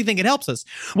I actually think it helps us.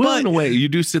 Well, in a way, you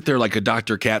do sit there like a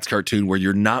Dr. Katz cartoon where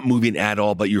you're not moving at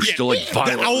all, but you're still like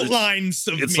violent. The outlines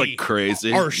of it's me like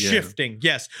crazy. Are shifting,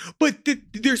 yes. But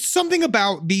there's something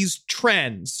about these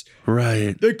trends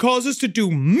that cause us to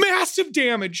do massive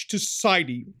damage to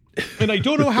society. And I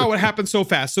don't know how it happened so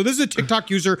fast. So this is a TikTok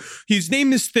user. His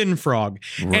name is Thin Frog.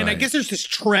 Right. And I guess there's this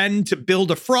trend to build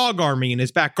a frog army in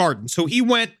his back garden. So he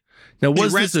went. Now,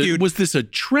 was this a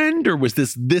trend or was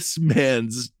this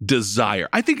man's desire?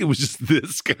 I think it was just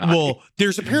this guy. Well,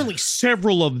 there's apparently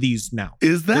several of these now.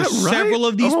 Is that there's right? Several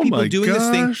of these people doing this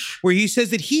thing where he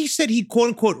said he quote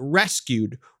unquote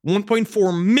rescued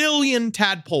 1.4 million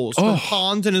tadpoles from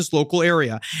ponds in his local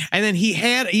area. And then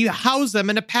he housed them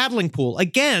in a paddling pool.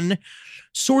 Again,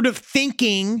 sort of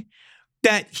thinking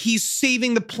that he's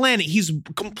saving the planet. He's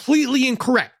completely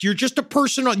incorrect. You're just a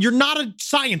person. You're not a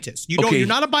scientist. You're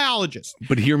not a biologist.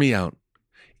 But hear me out.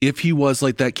 If he was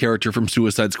like that character from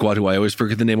Suicide Squad, who I always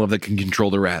forget the name of, that can control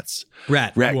the rats.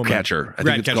 Ratcatcher. I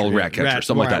think it's called Ratcatcher,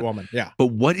 something like that. Woman, yeah. But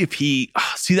what if he,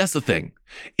 see, that's the thing.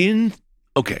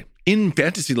 In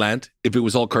Fantasyland, if it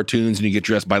was all cartoons and you get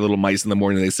dressed by little mice in the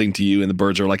morning and they sing to you and the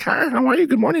birds are like, hi, how are you?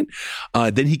 Good morning.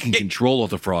 Then he can control all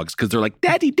the frogs because they're like,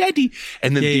 daddy, daddy.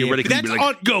 And then theoretically he'd be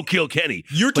like, go kill Kenny.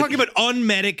 You're talking about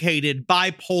unmedicated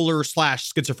bipolar /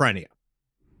 schizophrenia.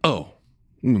 Oh,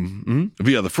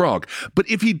 via the frog. But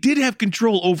if he did have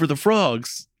control over the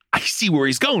frogs, I see where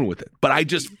he's going with it. But I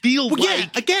just feel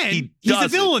he's a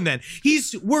villain then.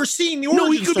 We're seeing the origin story.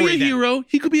 No, he could be a hero.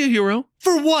 He could be a hero.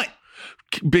 For what?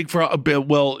 Big frog.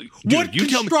 Well, dude, what you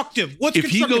constructive? Tell me. What's if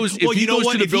he goes to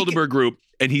the Bilderberg group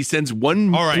and he sends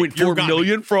 1.4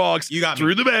 million frogs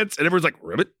through the vents, and everyone's like,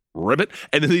 ribbit,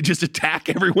 and then they just attack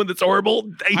everyone that's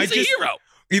horrible. He's a hero.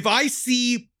 If I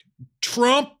see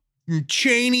Trump and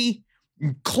Cheney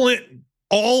and Clinton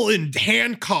all in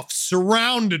handcuffs,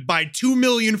 surrounded by 2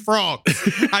 million frogs,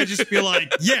 I just feel like,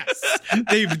 yes,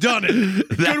 they've done it.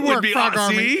 Good work, Frog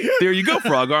Army. There you go,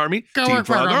 Frog Army. Team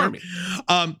Frog Army.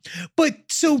 But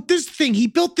so this thing, he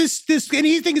built this, and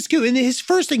he thinks it's cute. And his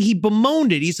first thing, he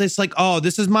bemoaned it. He's just like, oh,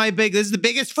 this is the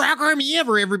biggest Frog Army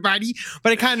ever, everybody.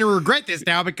 But I kind of regret this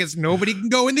now because nobody can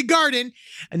go in the garden.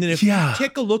 And then if you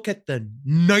take a look at the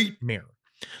nightmare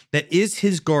that is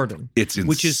his garden. It's insane.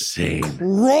 Which is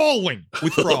crawling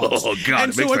with frogs. Oh, God,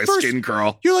 and it makes my skin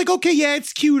crawl. You're like, okay, yeah,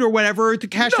 it's cute or whatever. The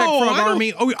hashtag Frog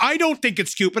Army. Oh, I don't think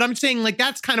it's cute, but I'm saying like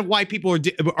that's kind of why people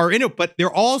are in it. But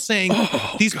they're all saying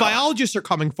these biologists are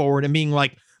coming forward and being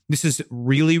like, this is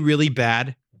really, really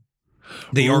bad.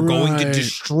 They are going to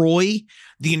destroy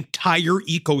the entire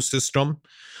ecosystem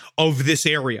of this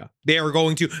area. They are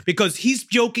going to, because he's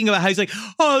joking about how he's like,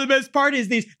 oh, the best part is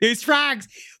there's frogs.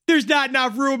 There's not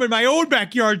enough room in my own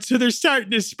backyard, so they're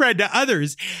starting to spread to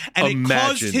others. And it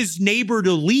caused his neighbor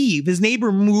to leave. His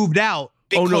neighbor moved out.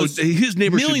 Oh, no, his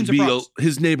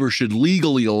neighbor should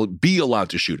legally be allowed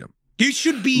to shoot him. He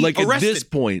should be arrested. At this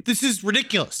point. This is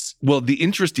ridiculous. Well, the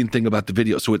interesting thing about the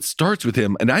video, so it starts with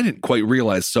him, and I didn't quite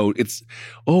realize, so it's,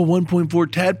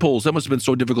 1.4 tadpoles. That must have been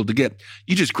so difficult to get.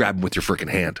 You just grab them with your freaking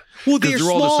hand. Well, they're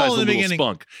all the size of a little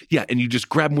spunk. Yeah, and you just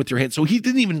grab them with your hand. So he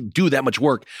didn't even do that much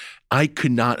work. I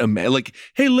could not imagine. Like,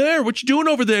 hey, Lair, what you doing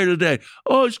over there today?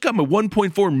 Oh, I just got my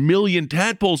 1.4 million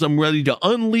tadpoles I'm ready to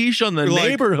unleash on the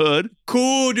neighborhood.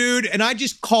 Cool, dude. And I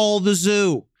just call the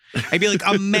zoo. I'd be like,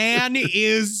 a man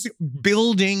is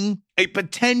building a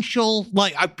potential,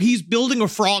 like, he's building a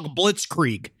frog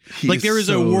blitzkrieg. Like, there is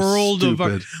a world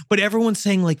of, but everyone's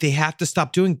saying, like, they have to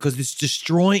stop doing it because it's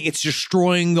destroying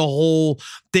the whole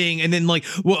thing. And then, like,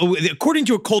 well, according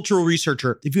to a cultural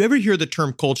researcher, if you ever hear the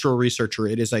term cultural researcher,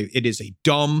 it is a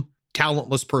dumb,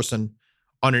 talentless person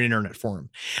on an internet forum.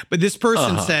 But this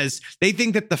person says they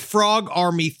think that the frog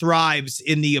army thrives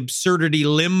in the absurdity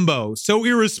limbo. So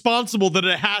irresponsible that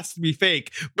it has to be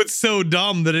fake, but so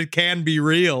dumb that it can be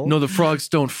real. No, the frogs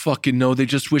don't fucking know. They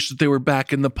just wish that they were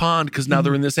back in the pond because now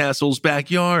they're in this asshole's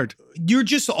backyard. You're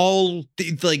just all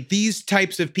like these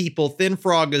types of people. Thin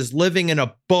Frog is living in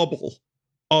a bubble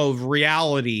of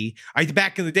reality.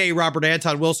 Back in the day, Robert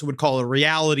Anton Wilson would call it a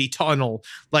reality tunnel,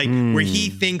 like where he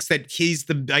thinks that he's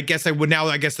I guess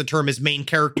the term is main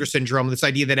character syndrome. This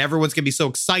idea that everyone's gonna be so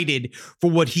excited for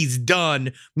what he's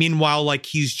done. Meanwhile, like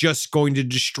he's just going to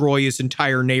destroy his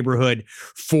entire neighborhood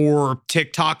for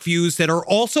TikTok views that are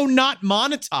also not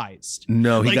monetized.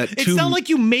 No, it's not like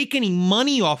you make any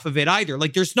money off of it either.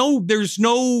 Like there's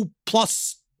no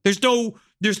plus.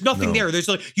 There's nothing there. There's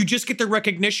like, you just get the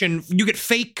recognition. You get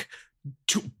fake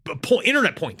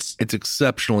internet points. It's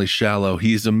exceptionally shallow.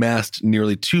 He's amassed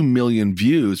nearly 2 million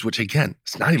views, which again,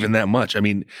 it's not even that much. I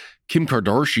mean, Kim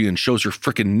Kardashian shows her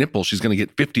freaking nipple. She's going to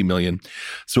get 50 million.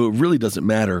 So it really doesn't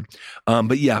matter.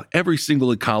 But yeah, every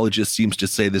single ecologist seems to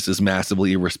say this is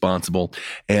massively irresponsible.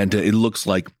 And it looks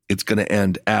like it's going to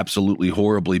end absolutely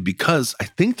horribly because I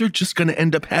think they're just going to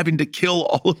end up having to kill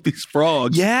all of these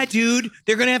frogs. Yeah, dude.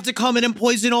 They're going to have to come in and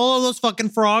poison all of those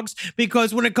fucking frogs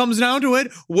because when it comes down to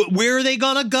it, where are they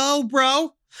going to go,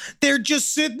 bro? They're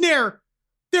just sitting there.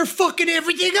 They're fucking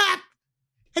everything up.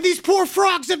 And these poor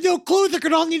frogs have no clue they're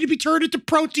going to all need to be turned into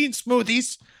protein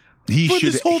smoothies. He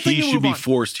should be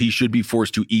forced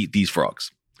to eat these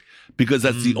frogs because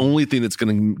that's the only thing that's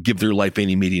going to give their life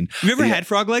any meaning. Have you ever had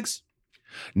frog legs?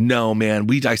 No, man.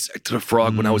 We dissected a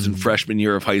frog when I was in freshman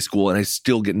year of high school, and I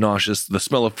still get nauseous. The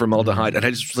smell of formaldehyde, and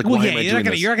I just was like, why am I doing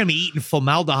this? You're not going to be eating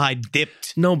formaldehyde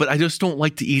dipped. No, but I just don't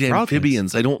like to eat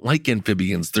amphibians. I don't like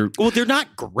amphibians. They're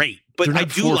not great, but I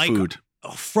do like food.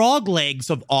 Frog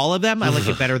legs of all of them. I like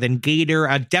it better than gator.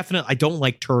 I don't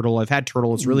like turtle. I've had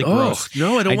turtle. It's really gross.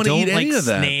 No, I don't want to eat any of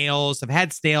that. Snails. I've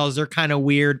had snails. They're kind of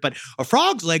weird, but a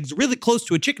frog's leg's really close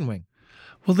to a chicken wing.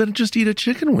 Well, then just eat a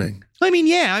chicken wing. But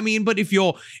if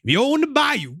you're on the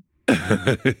bayou,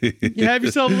 you have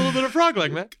yourself a little bit of frog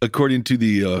leg, man. According to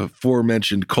the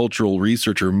aforementioned cultural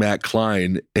researcher, Matt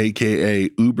Klein, a.k.a.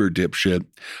 Uber dipshit,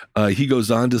 he goes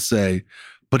on to say,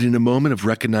 but in a moment of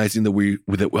recognizing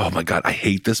oh my God, I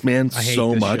hate this man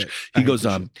so much. He goes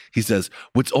on, he says,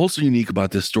 what's also unique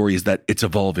about this story is that it's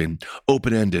evolving,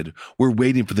 open-ended. We're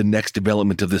waiting for the next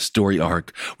development of this story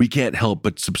arc. We can't help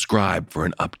but subscribe for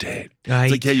an update.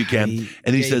 It's like, yeah, you can.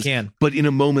 And he says, but in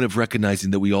a moment of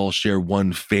recognizing that we all share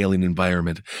one failing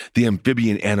environment, the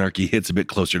amphibian anarchy hits a bit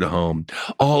closer to home.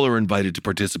 All are invited to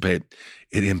participate.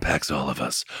 It impacts all of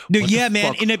us.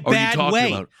 Man, in a bad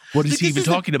way. About? What is he even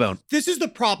talking about? This is the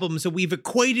problem. So we've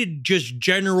equated just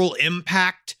general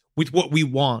impact with what we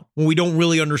want when we don't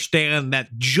really understand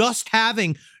that just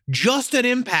having just an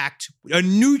impact, a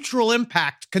neutral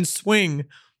impact, can swing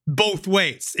both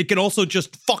ways. It can also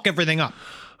just fuck everything up.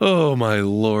 Oh my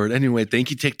Lord. Anyway, thank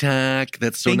you, TikTok.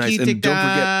 That's so nice. And don't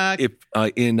forget, if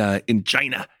in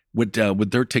China, with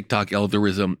their TikTok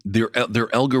algorithm, their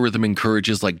algorithm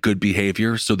encourages like good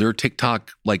behavior. So their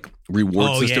TikTok like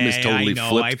reward system is totally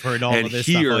flipped. I've heard all of this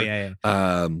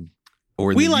stuff.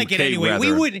 Or we like UK, it anyway. rather.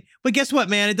 We wouldn't, but guess what,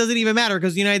 man? It doesn't even matter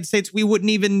because the United States, we wouldn't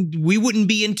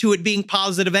be into it being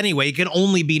positive anyway. It can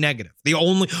only be negative.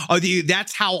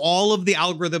 That's how all of the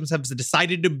algorithms have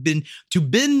decided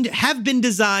have been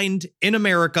designed in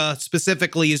America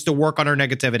specifically is to work on our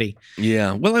negativity.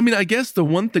 Yeah. Well, I mean, I guess the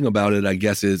one thing about it,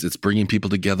 is it's bringing people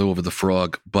together over the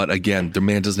frog. But again, the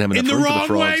man doesn't have enough room for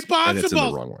the frogs. And it's in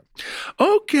the wrong way.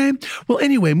 Okay. Well,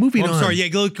 anyway, moving on. I'm sorry.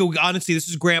 Yeah, honestly, this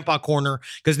is Grandpa Corner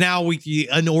because now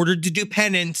in order to do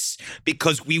penance,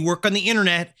 because we work on the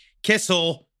internet,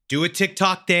 Kissel, do a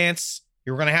TikTok dance.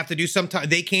 You're going to have to do sometime.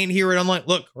 They can't hear it. I'm like,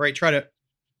 look, all right, try to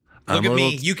look at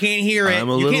me. You can't hear it.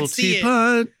 You can't see it.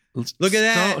 Look at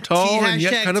that. Tall and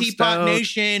yet kind of Teapot stout.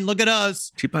 Nation. Look at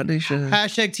us. Teapot Nation.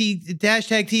 Hashtag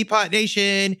Teapot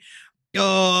Nation.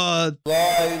 Live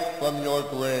from your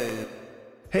grave.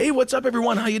 Hey, what's up,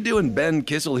 everyone? How you doing? Ben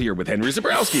Kissel here with Henry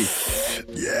Zebrowski.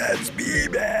 Yeah, it's me,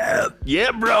 man.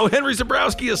 Yeah, bro. Henry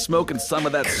Zebrowski is smoking some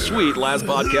of that sweet Last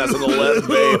Podcast on the Left,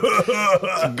 babe.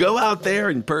 So go out there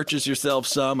and purchase yourself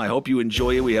some. I hope you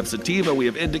enjoy it. We have sativa, we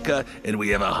have indica, and we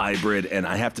have a hybrid. And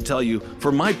I have to tell you,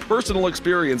 from my personal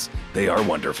experience, they are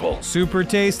wonderful. Super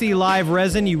tasty live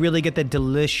resin. You really get that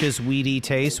delicious weedy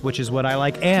taste, which is what I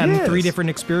like. And 3 different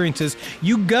experiences.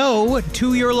 You go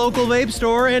to your local vape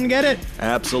store and get it.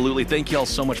 Absolutely. Thank you all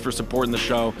so much for supporting the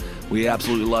show. We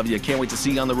absolutely love you. Can't wait to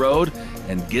see you on the road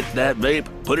and get that vape,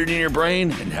 put it in your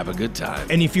brain, and have a good time.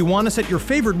 And if you want us at your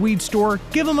favorite weed store,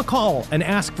 give them a call and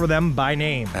ask for them by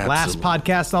name. Absolutely. Last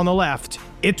Podcast on the Left.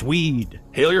 It's weed.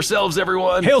 Hail yourselves,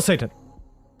 everyone. Hail Satan.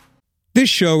 This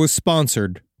show is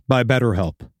sponsored by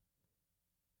BetterHelp. It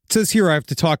says here I have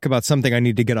to talk about something I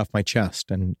need to get off my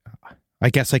chest, and I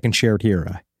guess I can share it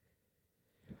here.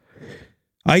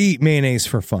 I eat mayonnaise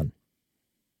for fun.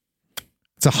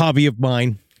 It's a hobby of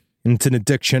mine, and it's an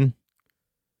addiction.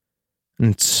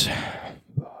 And it's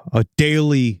a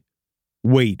daily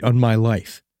weight on my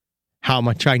life. How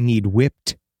much I need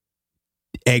whipped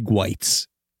egg whites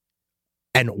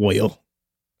and oil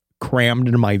crammed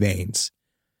into my veins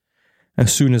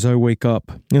as soon as I wake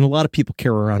up. And a lot of people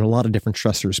carry around a lot of different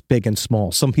stressors, big and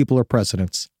small. Some people are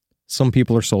presidents. Some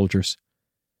people are soldiers.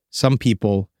 Some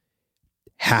people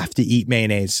have to eat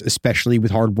mayonnaise, especially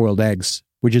with hard-boiled eggs,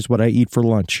 which is what I eat for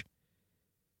lunch.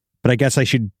 But I guess I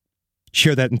should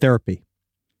share that in therapy.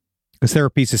 Because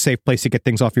therapy is a safe place to get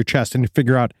things off your chest and to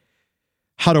figure out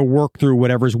how to work through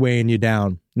whatever's weighing you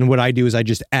down. And what I do is I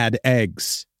just add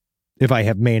eggs if I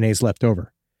have mayonnaise left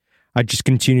over. I just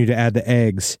continue to add the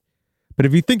eggs. But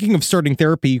if you're thinking of starting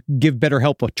therapy, give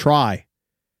BetterHelp a try.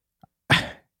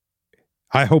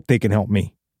 I hope they can help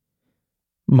me.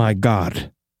 My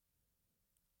God.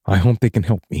 I hope they can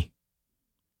help me.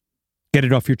 Get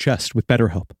it off your chest with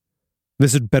BetterHelp.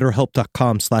 Visit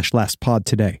BetterHelp.com/lastpod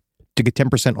today to get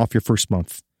 10% off your first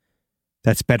month.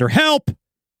 That's BetterHelp,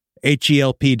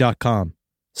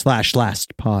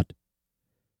 HELP.com/lastpod.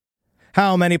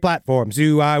 How many platforms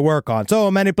do I work on?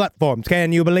 So many platforms.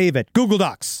 Can you believe it? Google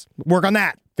Docs. Work on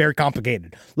that. Very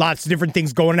complicated. Lots of different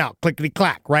things going out.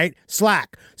 Clickety-clack, right?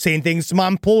 Slack. Saying things to my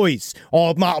employees.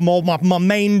 All my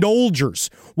main dolgers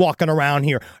walking around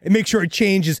here. And make sure it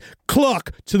changes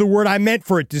cluck to the word I meant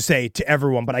for it to say to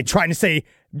everyone. But I try to say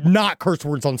not curse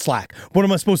words on Slack. What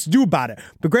am I supposed to do about it?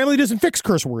 But Grammarly doesn't fix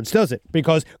curse words, does it?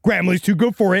 Because Grammarly's too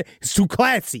good for it. It's too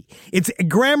classy.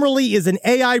 Grammarly is an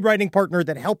AI writing partner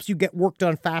that helps you get work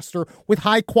done faster with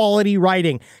high quality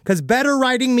writing. Because better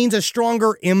writing means a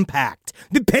stronger impact.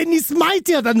 The pen is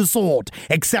mightier than the sword,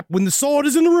 except when the sword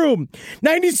is in the room.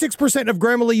 96% of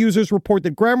Grammarly users report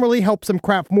that Grammarly helps them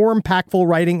craft more impactful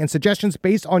writing and suggestions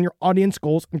based on your audience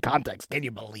goals and context. Can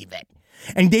you believe it?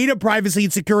 And data privacy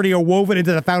and security are woven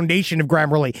into the foundation of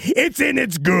Grammarly. It's in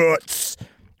its guts.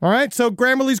 All right, so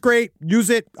Grammarly's great.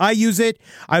 Use it. I use it.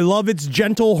 I love its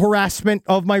gentle harassment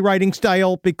of my writing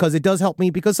style because it does help me,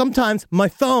 because sometimes my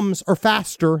thumbs are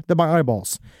faster than my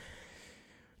eyeballs.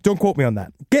 Don't quote me on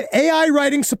that. Get AI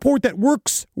writing support that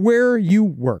works where you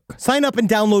work. Sign up and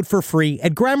download for free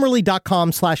at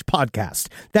Grammarly.com/podcast.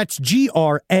 That's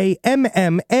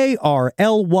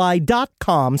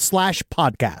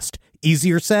GRAMMARLY.com/podcast.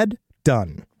 Easier said,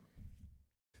 done.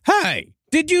 Hey,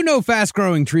 did you know Fast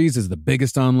Growing Trees is the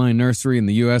biggest online nursery in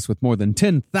the U.S. with more than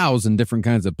 10,000 different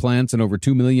kinds of plants and over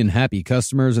 2 million happy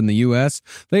customers in the U.S.?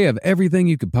 They have everything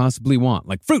you could possibly want,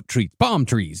 like fruit trees, palm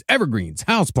trees, evergreens,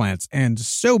 houseplants, and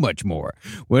so much more.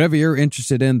 Whatever you're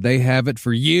interested in, they have it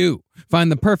for you.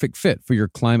 Find the perfect fit for your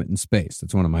climate and space.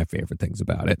 That's one of my favorite things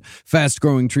about it. Fast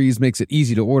Growing Trees makes it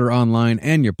easy to order online,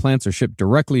 and your plants are shipped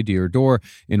directly to your door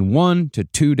in 1 to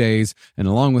 2 days. And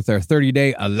along with their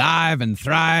 30-day Alive and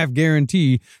Thrive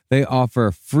guarantee, they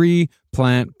offer free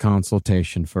plant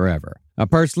consultation forever. Now,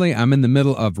 personally, I'm in the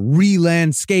middle of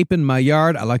re-landscaping my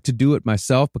yard. I like to do it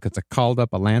myself because I called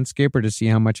up a landscaper to see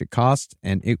how much it cost,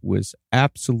 and it was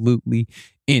absolutely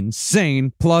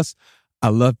insane. Plus, I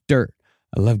love dirt.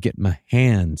 I love getting my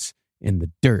hands in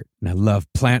the dirt, and I love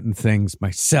planting things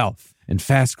myself. And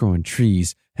Fast Growing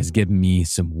Trees has given me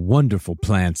some wonderful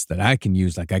plants that I can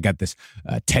use. Like I got this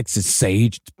Texas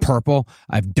sage, it's purple.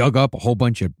 I've dug up a whole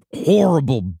bunch of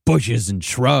horrible bushes and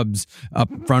shrubs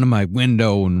up in front of my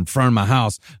window and in front of my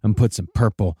house, and put some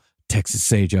purple Texas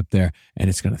sage up there, and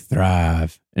it's going to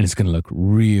thrive, and it's going to look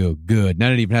real good. And I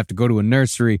didn't even have to go to a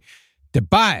nursery to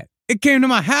buy it. It came to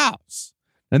my house.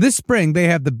 Now, this spring, they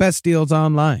have the best deals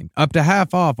online, up to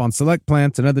half off on select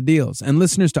plants and other deals. And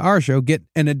listeners to our show get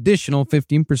an additional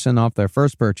 15% off their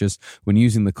first purchase when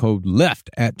using the code LEFT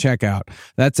at checkout.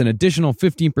 That's an additional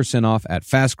 15% off at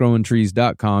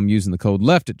fastgrowingtrees.com using the code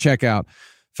LEFT at checkout.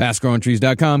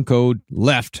 Fastgrowingtrees.com, code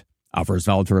LEFT. Offers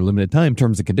valid for a limited time.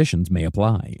 Terms and conditions may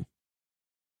apply.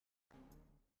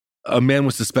 A man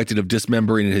was suspected of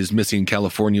dismembering his missing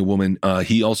California woman.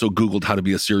 He also Googled how to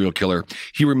be a serial killer.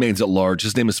 He remains at large.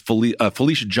 His name is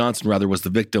Felicia Johnson, was the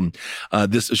victim.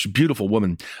 This beautiful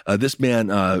woman. This man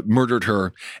murdered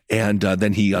her, and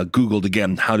then he Googled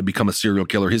again how to become a serial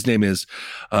killer. His name is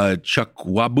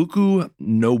Chukwabuku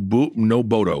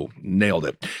Nobodo. Nailed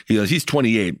it. He's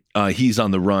 28. He's on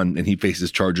the run, and he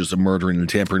faces charges of murdering and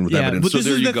tampering with evidence. But so this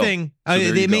there is you the go. thing.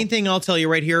 The main thing I'll tell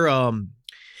you right here,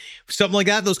 something like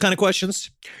that, those kind of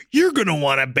questions, you're going to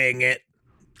want to bang it.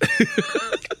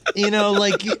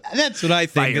 That's what I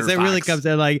think. Because it really comes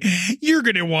down like, you're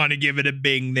going to want to give it a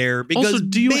bing there. Because also,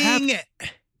 do you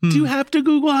have to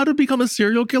Google how to become a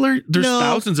serial killer? There's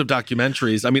thousands of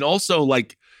documentaries. I mean, also,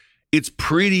 like, it's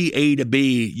pretty A to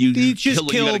B. You just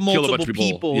kill multiple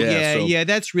people. Yeah,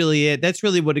 that's really it. That's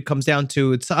really what it comes down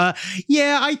to. It's I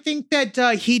think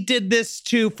that he did this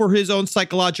too for his own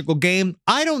psychological game.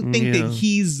 I don't think that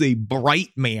he's a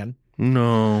bright man.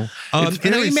 No. And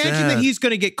I imagine that he's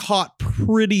going to get caught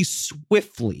pretty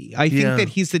swiftly. I think that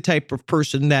he's the type of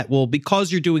person that will,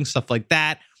 because you're doing stuff like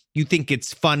that, you think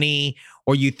it's funny,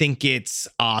 or you think it's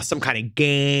some kind of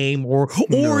game, or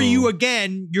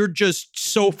you're just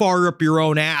so far up your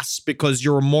own ass because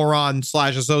you're a moron / a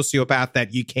sociopath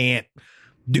that you can't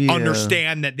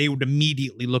understand that they would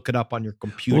immediately look it up on your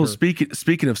computer. Well,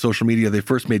 speaking of social media, they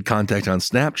first made contact on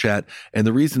Snapchat, and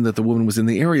the reason that the woman was in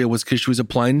the area was because she was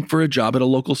applying for a job at a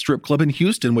local strip club in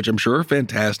Houston, which I'm sure are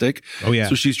fantastic. Oh, yeah.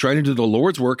 So she's trying to do the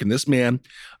Lord's work, and this man,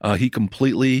 he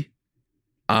completely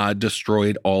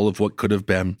destroyed all of what could have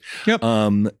been. Yep.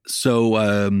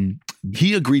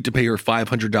 He agreed to pay her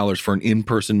 $500 for an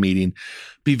in-person meeting.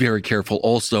 Be very careful.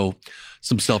 Also,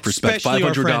 some self-respect.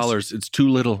 $500. It's too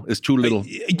little. It's too little.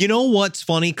 You know what's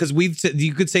funny? Because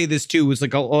you could say this too. It's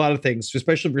like a lot of things,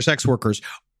 especially for sex workers.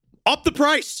 Up the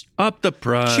price. Up the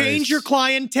price. Change your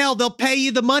clientele. They'll pay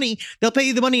you the money.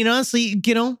 And honestly,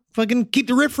 fucking keep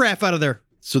the riffraff out of there.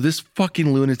 So this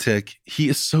fucking lunatic, he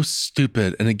is so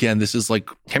stupid. And again, this is like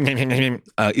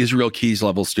Israel Keys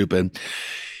level stupid.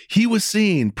 He was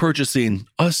seen purchasing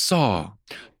a saw,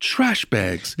 trash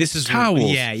bags,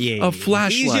 towels, a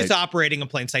flashlight. He's just operating in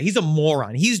plain sight. He's a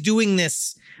moron. He's doing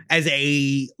this as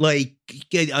an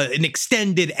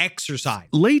extended exercise.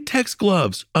 Latex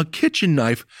gloves, a kitchen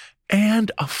knife,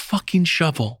 and a fucking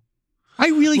shovel. I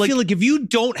really feel like if you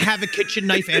don't have a kitchen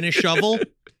knife and a shovel,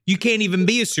 you can't even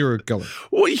be a serial killer.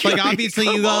 Well, obviously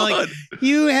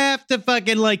you have to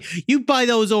fucking you buy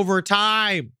those over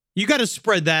time. You got to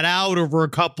spread that out over a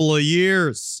couple of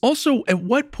years. Also, at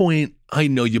what point, I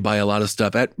know you buy a lot of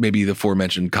stuff at maybe the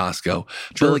aforementioned Costco,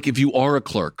 but if you are a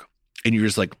clerk and you're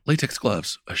just like latex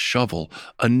gloves, a shovel,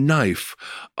 a knife,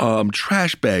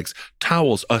 trash bags,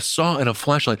 towels, a saw, and a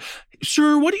flashlight.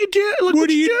 Sir, what do you do? What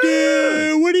do you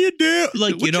do?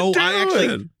 I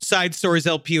actually,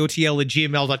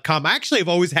 sidestoriesLPOTL@gmail.com. I actually have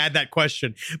always had that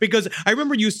question because I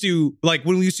remember when we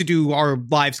used to do our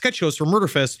live sketch shows for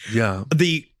Murderfest. Yeah.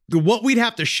 What we'd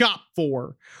have to shop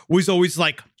for was always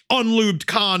like unlubed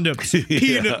condoms,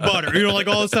 peanut butter,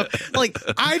 all this stuff.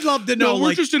 I'd love to know. No,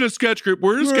 we're just in a sketch group.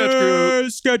 We're in a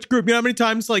sketch group. You know how many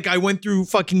times I went through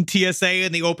fucking TSA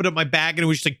and they opened up my bag and it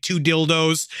was just 2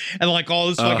 dildos and all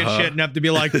this fucking shit and have to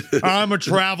be like, I'm a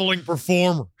traveling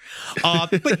performer.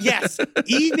 But yes,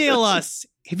 email us.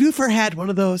 Have you ever had one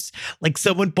of those?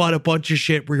 Someone bought a bunch of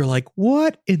shit where you're like,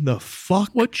 what in the fuck?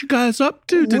 What you guys up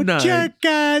to tonight?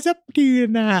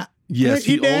 Yes,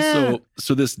 he also,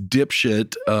 so this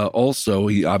dipshit,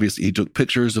 he took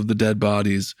pictures of the dead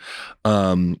bodies.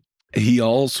 He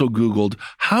also Googled,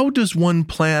 how does one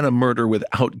plan a murder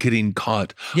without getting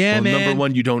caught? Yeah, man. Number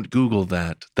one, you don't Google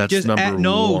that. That's number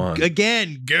one.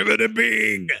 Again, give it a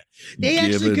bing. They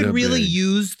actually could really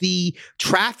use the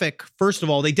traffic. First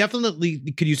of all, they definitely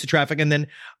could use the traffic. And then,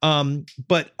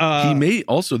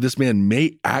 this man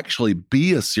may actually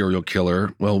be a serial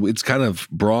killer. Well, it's kind of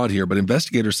broad here, but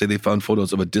investigators say they found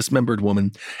photos of a dismembered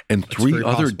woman and 3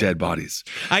 other dead bodies.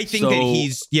 I think that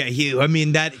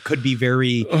that could be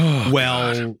very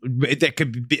that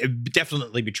could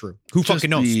definitely be true. Who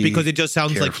fucking knows? Because it just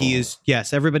sounds like he is.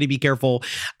 Yes, everybody be careful.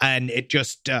 And it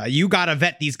just, you got to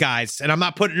vet these guys. And I'm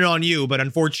not putting it on you, but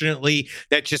unfortunately,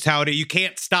 that's just how it is. You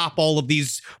can't stop all of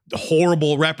these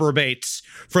horrible reprobates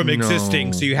from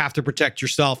existing, so you have to protect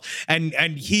yourself. And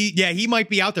he might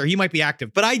be out there. He might be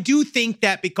active. But I do think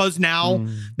that because now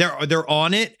they're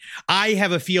on it, I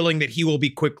have a feeling that he will be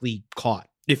quickly caught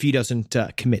if he doesn't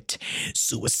commit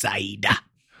suicide.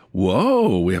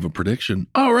 Whoa, we have a prediction.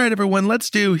 All right, everyone, let's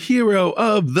do Hero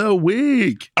of the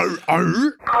Week.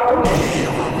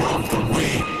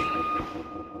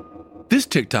 This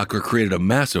TikToker created a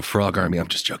massive frog army. I'm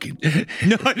just joking.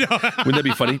 No. Wouldn't that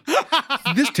be funny?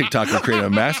 This TikToker created a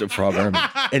massive frog army.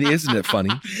 And isn't it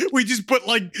funny? We just put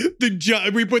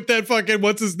we put that fucking,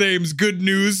 what's his name's Good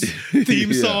News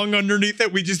theme song underneath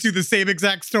it. We just do the same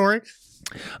exact story.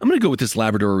 I'm going to go with this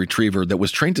Labrador retriever that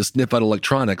was trained to sniff out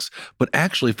electronics, but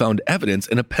actually found evidence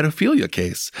in a pedophilia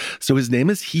case. So his name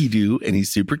is Hidu, and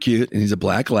he's super cute, and he's a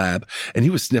black lab, and he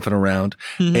was sniffing around.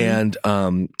 And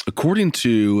according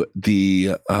to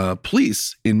the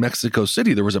police in Mexico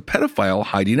City, there was a pedophile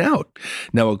hiding out.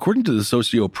 Now, according to the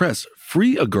Socio Press,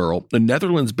 Free a Girl, a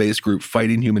Netherlands-based group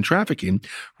fighting human trafficking,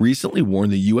 recently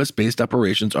warned the U.S.-based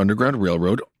Operations Underground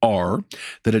Railroad, R,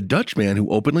 that a Dutch man who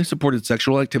openly supported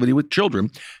sexual activity with children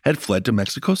had fled to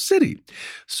Mexico City.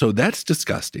 So that's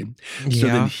disgusting. Yeah. So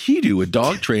then Hidu, a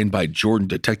dog trained by Jordan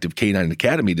Detective K9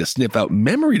 Academy to sniff out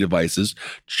memory devices,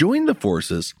 joined the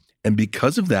forces. And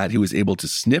because of that, he was able to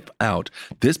sniff out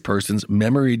this person's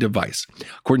memory device.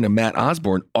 According to Matt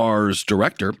Osborne, R's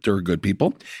director, they're good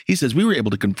people, he says, we were able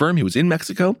to confirm he was in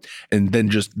Mexico, and then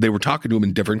they were talking to him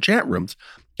in different chat rooms.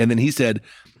 And then he said,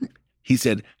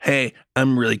 hey,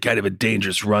 I'm really kind of a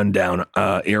dangerous rundown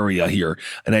area here,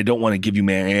 and I don't want to give you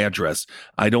my address.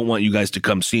 I don't want you guys to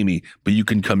come see me, but you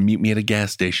can come meet me at a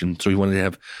gas station. So he wanted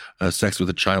to have sex with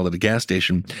a child at a gas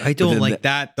station. I don't like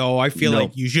that, though. I feel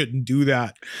like you shouldn't do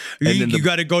that. You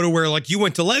got to go to where, you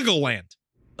went to Legoland.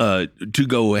 To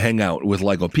go hang out with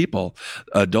Lego people,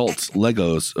 adults,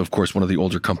 Legos, of course, one of the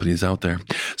older companies out there.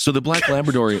 So the black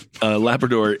Labrador,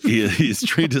 he's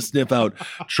trained to sniff out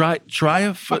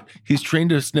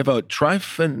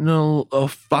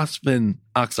triphenylphosphine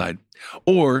oxide,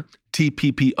 or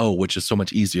TPPO, which is so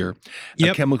much easier.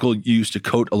 A chemical used to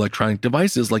coat electronic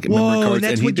devices like memory cards,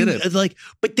 and he did it.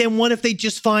 But then what if they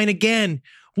just find again?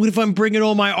 What if I'm bringing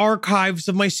all my archives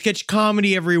of my sketch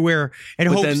comedy everywhere and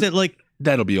hopes that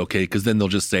that'll be okay, because then they'll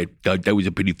just say, that was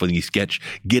a pretty funny sketch.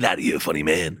 Get out of here, funny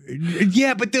man.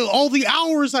 Yeah, but all the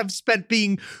hours I've spent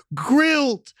being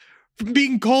grilled,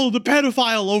 being called a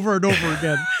pedophile over and over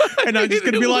again. And I'm just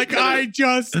going to be like, I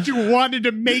just wanted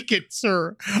to make it,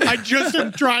 sir. I just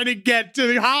am trying to get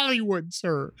to Hollywood,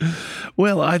 sir.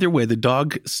 Well, either way, the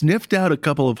dog sniffed out a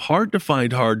couple of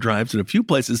hard-to-find hard drives in a few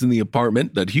places in the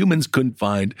apartment that humans couldn't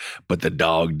find, but the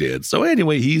dog did. So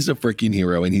anyway, he's a freaking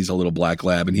hero, and he's a little black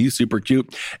lab, and he's super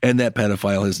cute, and that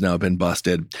pedophile has now been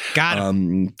busted. Got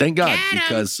him. Thank God,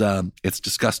 because it's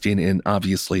disgusting, and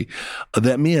obviously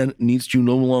that man needs to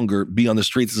no longer be on the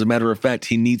streets. As a matter of fact,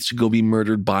 he needs to go be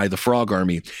murdered by the frog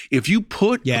army. If you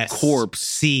put a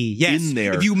corpse in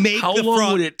there, if you make how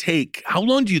long would it take? How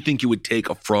long do you think it would take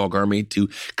a frog army to,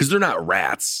 because they're not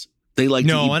rats. They like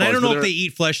to eat and I don't know if they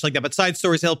eat flesh like that, but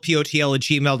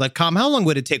sidestoriesLPOTL@gmail.com. How long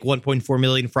would it take 1.4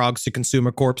 million frogs to consume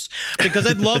a corpse? Because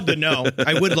I'd love to know.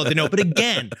 I would love to know. But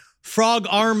again, frog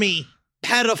army,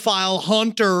 pedophile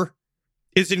hunter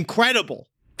is incredible.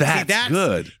 That's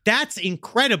good. That's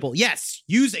incredible. Yes.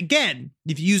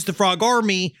 If you use the frog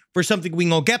army for something we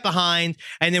can go get behind,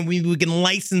 and then we can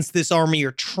license this army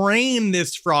or train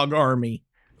this frog army,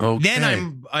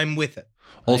 then I'm with it.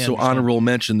 Also, honorable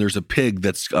mention, there's a pig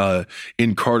that's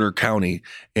in Carter County,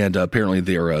 and apparently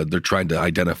they're trying to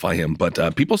identify him,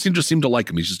 but people seem to like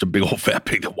him. He's just a big old fat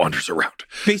pig that wanders around.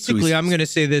 Basically, I'm going to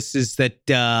say this is that,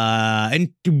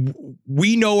 and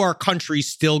we know our country's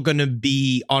still going to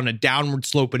be on a downward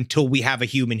slope until we have a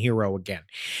human hero again.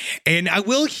 And I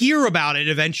will hear about it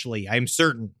eventually, I'm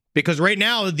certain, because right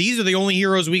now, these are the only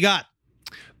heroes we got.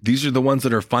 These are the ones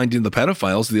that are finding the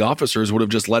pedophiles. The officers would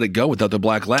have just let it go without the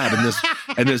black lab,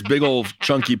 and this big old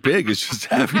chunky pig is just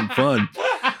having fun.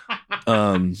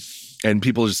 And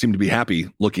people just seem to be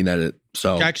happy looking at it.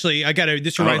 So actually,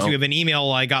 this reminds me of an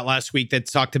email I got last week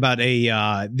that talked about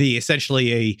a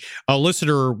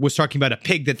listener was talking about a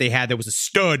pig that they had that was a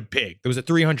stud pig. There was a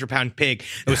 300-pound pig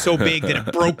that was so big that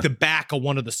it broke the back of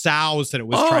one of the sows that it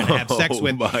was trying to have sex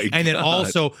with. And then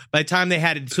also, by the time they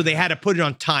had it, so they had to put it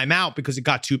on timeout because it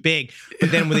got too big.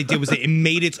 But then what they did was it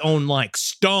made its own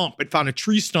stump. It found a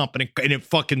tree stump and it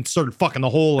fucking started fucking the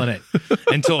hole in it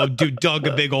until a dude dug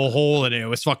a big old hole in it. It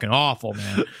was fucking awful,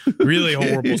 man. Really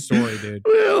horrible story. dude.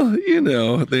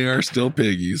 Well, they are still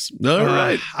piggies. All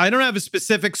right. I don't have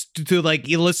specifics to like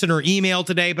listener email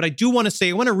today, but I do want to say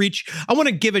I want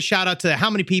to give a shout out to how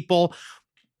many people.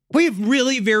 We've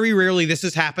really very rarely this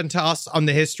has happened to us on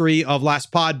the history of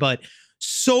Last Pod, but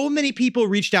so many people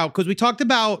reached out because we talked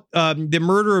about the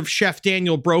murder of Chef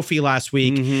Daniel Brophy last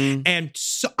week. And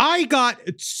so I got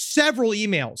several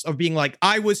emails of being like,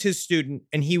 I was his student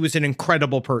and he was an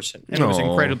incredible person. And it was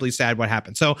incredibly sad what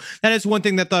happened. So that is one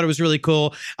thing that I thought it was really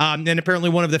cool. And apparently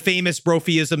one of the famous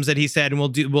Brophyisms that he said, and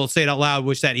we'll say it out loud,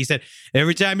 was that he said,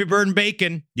 every time you burn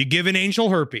bacon, you give an angel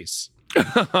herpes.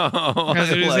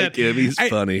 I like him. He's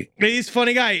funny. He's a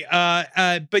funny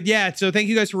guy. But yeah, so thank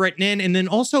you guys for writing in. And then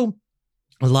also,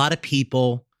 a lot of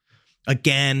people,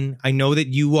 again, I know that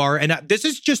you are, and this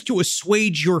is just to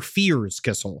assuage your fears,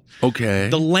 Kissel. Okay.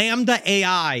 The Lambda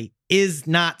AI is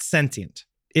not sentient.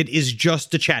 It is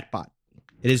just a chatbot.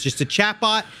 It is just a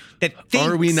chatbot that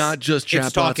thinks. Are we not just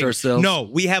chatbots ourselves? No,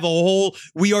 we have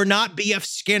we are not B.F.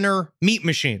 Skinner meat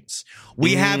machines.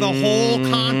 We have a whole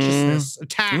consciousness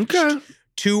attached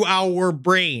to our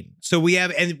brain. So we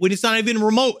have, and when it's not even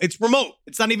remote, it's remote.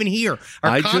 It's not even here.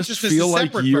 I just feel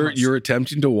like you're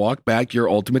attempting to walk back your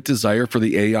ultimate desire for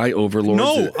the AI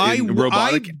overlords in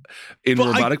robotic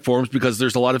forms, because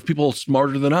there's a lot of people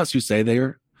smarter than us who say they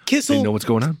know what's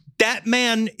going on. That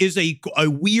man is a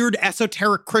weird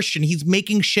esoteric Christian. He's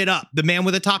making shit up. The man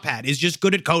with a top hat is just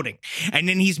good at coding. And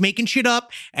then he's making shit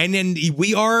up. And then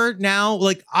we are now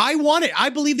like, I want it. I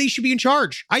believe they should be in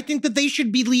charge. I think that they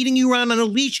should be leading you around on a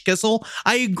leash, Kissel.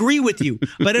 I agree with you,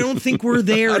 but I don't think we're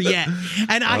there yet.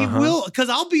 And I will, because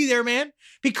I'll be there, man,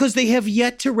 because they have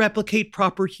yet to replicate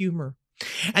proper humor.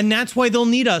 And that's why they'll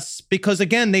need us, because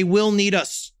again, they will need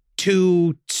us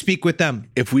to speak with them.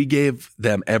 If we gave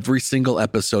them every single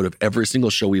episode of every single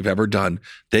show we've ever done,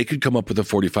 they could come up with a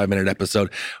 45-minute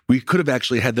episode. We could have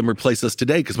actually had them replace us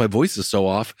today because my voice is so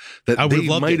off that they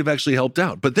might have actually helped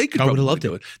out. But they could probably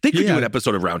do it. They could do an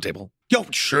episode of Roundtable. Yo,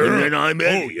 sure. And then I'm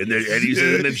Eddie. And then Eddie's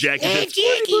in the jacket. Hey,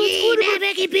 Jackie, I'm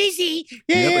making busy.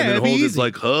 And then Holden's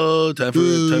like, oh, time for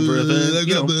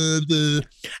a thing.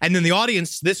 And then the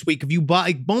audience this week, if you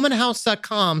buy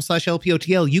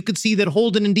bowmanhouse.com/LPOTL, you could see that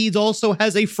Holden indeed also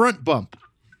has a front bump.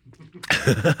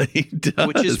 He does.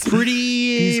 Which is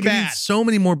pretty bad. So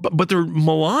many more, but they're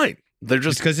malign. They're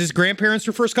just because his grandparents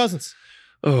were first cousins.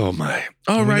 Oh my.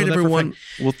 All right, everyone.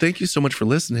 Well, thank you so much for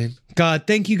listening. God,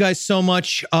 thank you guys so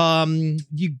much.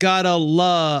 You gotta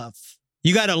love.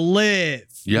 You gotta live.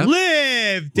 Yep.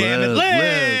 Live, damn it.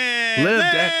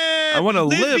 Live. I want to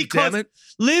live, damn it.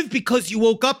 Live because you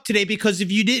woke up today, because if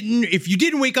you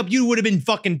didn't wake up, you would have been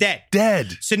fucking dead.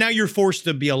 So now you're forced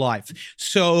to be alive.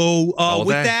 So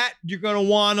with that, you're gonna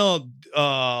wanna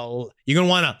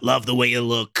love the way you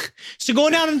look. So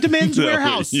going down into Men's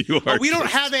Warehouse. We don't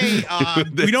have a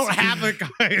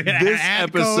this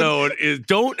episode is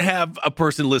don't have a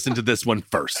person listen to this one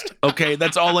first. Okay,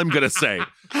 that's all I'm gonna say.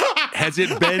 Has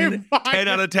it been 10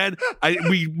 out of 10?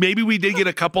 Maybe we did get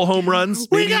a couple home runs.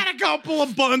 We got a couple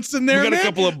of bunts in there. We got a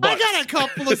couple of bunts. I got a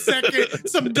couple of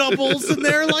some doubles in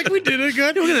there. Like we did it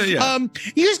good. You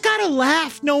just gotta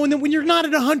laugh knowing that when you're not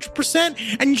at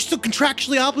 100% and you're still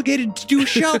contractually obligated to do a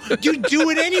show, you do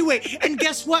it anyway. And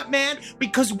guess what, man?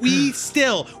 Because we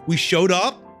showed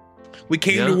up. We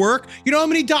came to work. You know how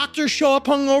many doctors show up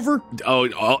hungover?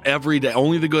 Oh, every day.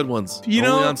 Only the good ones. Only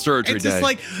on surgery day.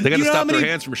 Like, they got to stop their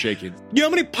hands from shaking. You know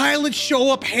how many pilots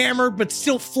show up hammered but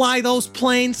still fly those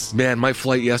planes? Man, my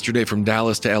flight yesterday from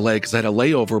Dallas to LA, because I had a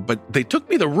layover, but they took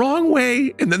me the wrong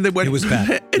way. And then they went. It was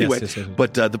bad. Anyway, yes.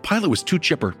 But the pilot was too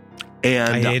chipper.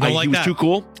 And he was too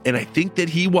cool. And I think that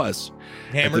he was.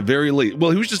 Hammered? At the very least.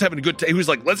 Well, he was just having a good time. He was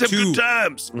like, let's have good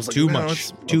times. I was like, too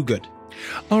much. Too good.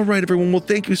 All right, everyone. Well,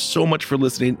 thank you so much for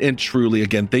listening. And truly,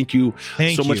 again, thank you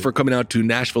so much for coming out to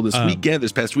Nashville this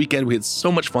past weekend. We had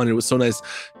so much fun. It was so nice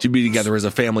to be together as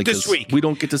a family, because we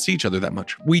don't get to see each other that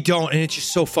much. We don't. And it's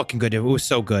just so fucking good. It was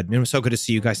so good. It was so good to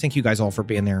see you guys. Thank you guys all for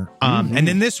being there. And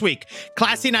then this week,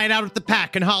 Classy Night Out at the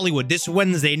Pack in Hollywood this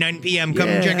Wednesday, 9 p.m. Come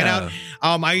and check it out.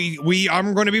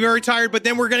 I'm going to be very tired, but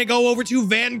then we're going to go over to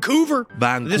Vancouver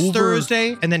this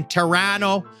Thursday, and then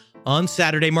Toronto on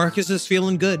Saturday. Marcus is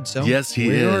feeling good. So yes, he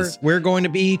is. We're going to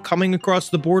be coming across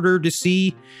the border to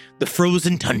see the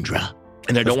frozen tundra.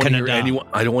 And I don't want to hear anyone.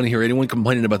 I don't want to hear anyone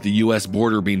complaining about the U.S.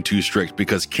 border being too strict,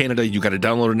 because Canada, you got to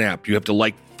download an app. You have to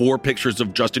like 4 pictures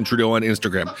of Justin Trudeau on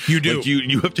Instagram. You do. Like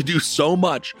you have to do so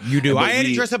much. You do. I had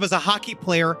to dress up as a hockey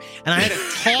player, and I had to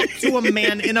talk to a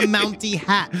man in a Mountie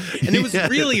hat, and it was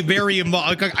really very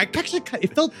involved.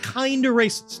 It felt kind of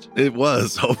racist. It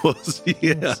was almost,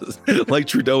 yes, like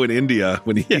Trudeau in India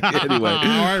when he. Anyway,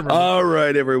 all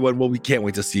right, everyone. Well, we can't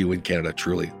wait to see you in Canada.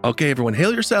 Truly. Okay, everyone,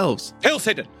 hail yourselves. Hail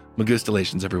Satan.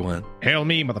 Magustalations, everyone. Hail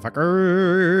me,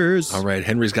 motherfuckers. All right,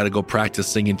 Henry's got to go practice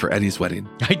singing for Eddie's wedding.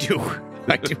 I do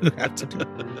have to do.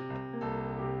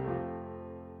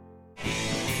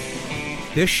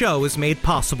 This show is made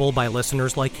possible by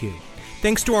listeners like you.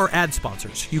 Thanks to our ad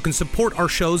sponsors, you can support our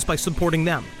shows by supporting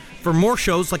them. For more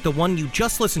shows like the one you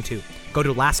just listened to, go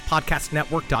to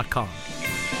lastpodcastnetwork.com.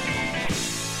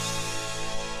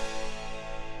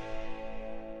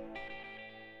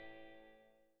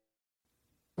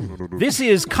 This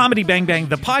is Comedy Bang Bang,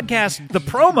 the podcast, the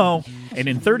promo, and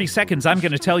in 30 seconds, I'm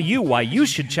going to tell you why you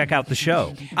should check out the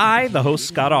show. I, the host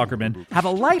Scott Aukerman, have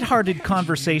a lighthearted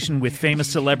conversation with famous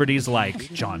celebrities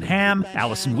like John Hamm,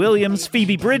 Allison Williams,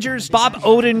 Phoebe Bridgers, Bob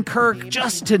Odenkirk,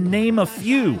 just to name a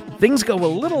few. Things go a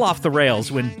little off the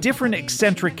rails when different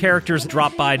eccentric characters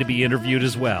drop by to be interviewed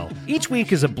as well. Each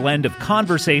week is a blend of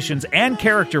conversations and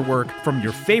character work from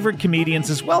your favorite comedians,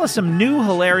 as well as some new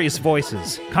hilarious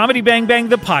voices. Comedy Bang Bang,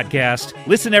 the podcast.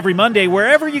 Listen every Monday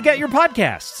wherever you get your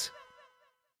podcasts.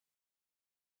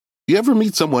 You ever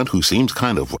meet someone who seems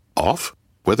kind of off?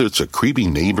 Whether it's a creepy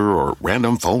neighbor or a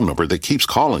random phone number that keeps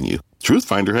calling you,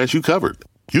 Truthfinder has you covered.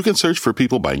 You can search for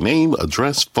people by name,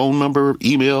 address, phone number,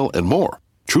 email, and more.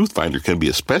 Truthfinder can be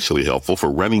especially helpful for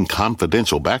running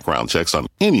confidential background checks on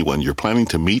anyone you're planning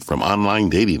to meet from online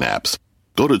dating apps.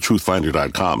 Go to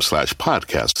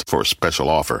truthfinder.com/podcasts for a special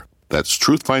offer. That's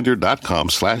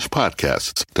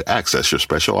truthfinder.com/podcasts to access your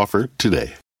special offer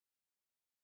today.